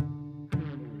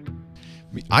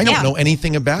 I don't know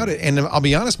anything about it, and I'll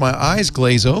be honest, my eyes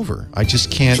glaze over. I just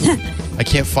can't. I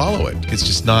can't follow it. It's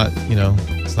just not.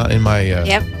 It's not in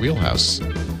my wheelhouse.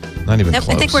 Not even close.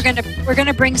 I think we're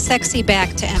gonna bring sexy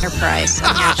back to Enterprise.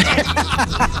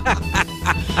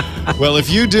 Well, if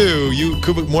you do,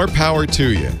 more power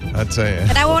to you. I'll tell you.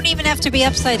 And I won't even have to be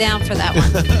upside down for that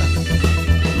one.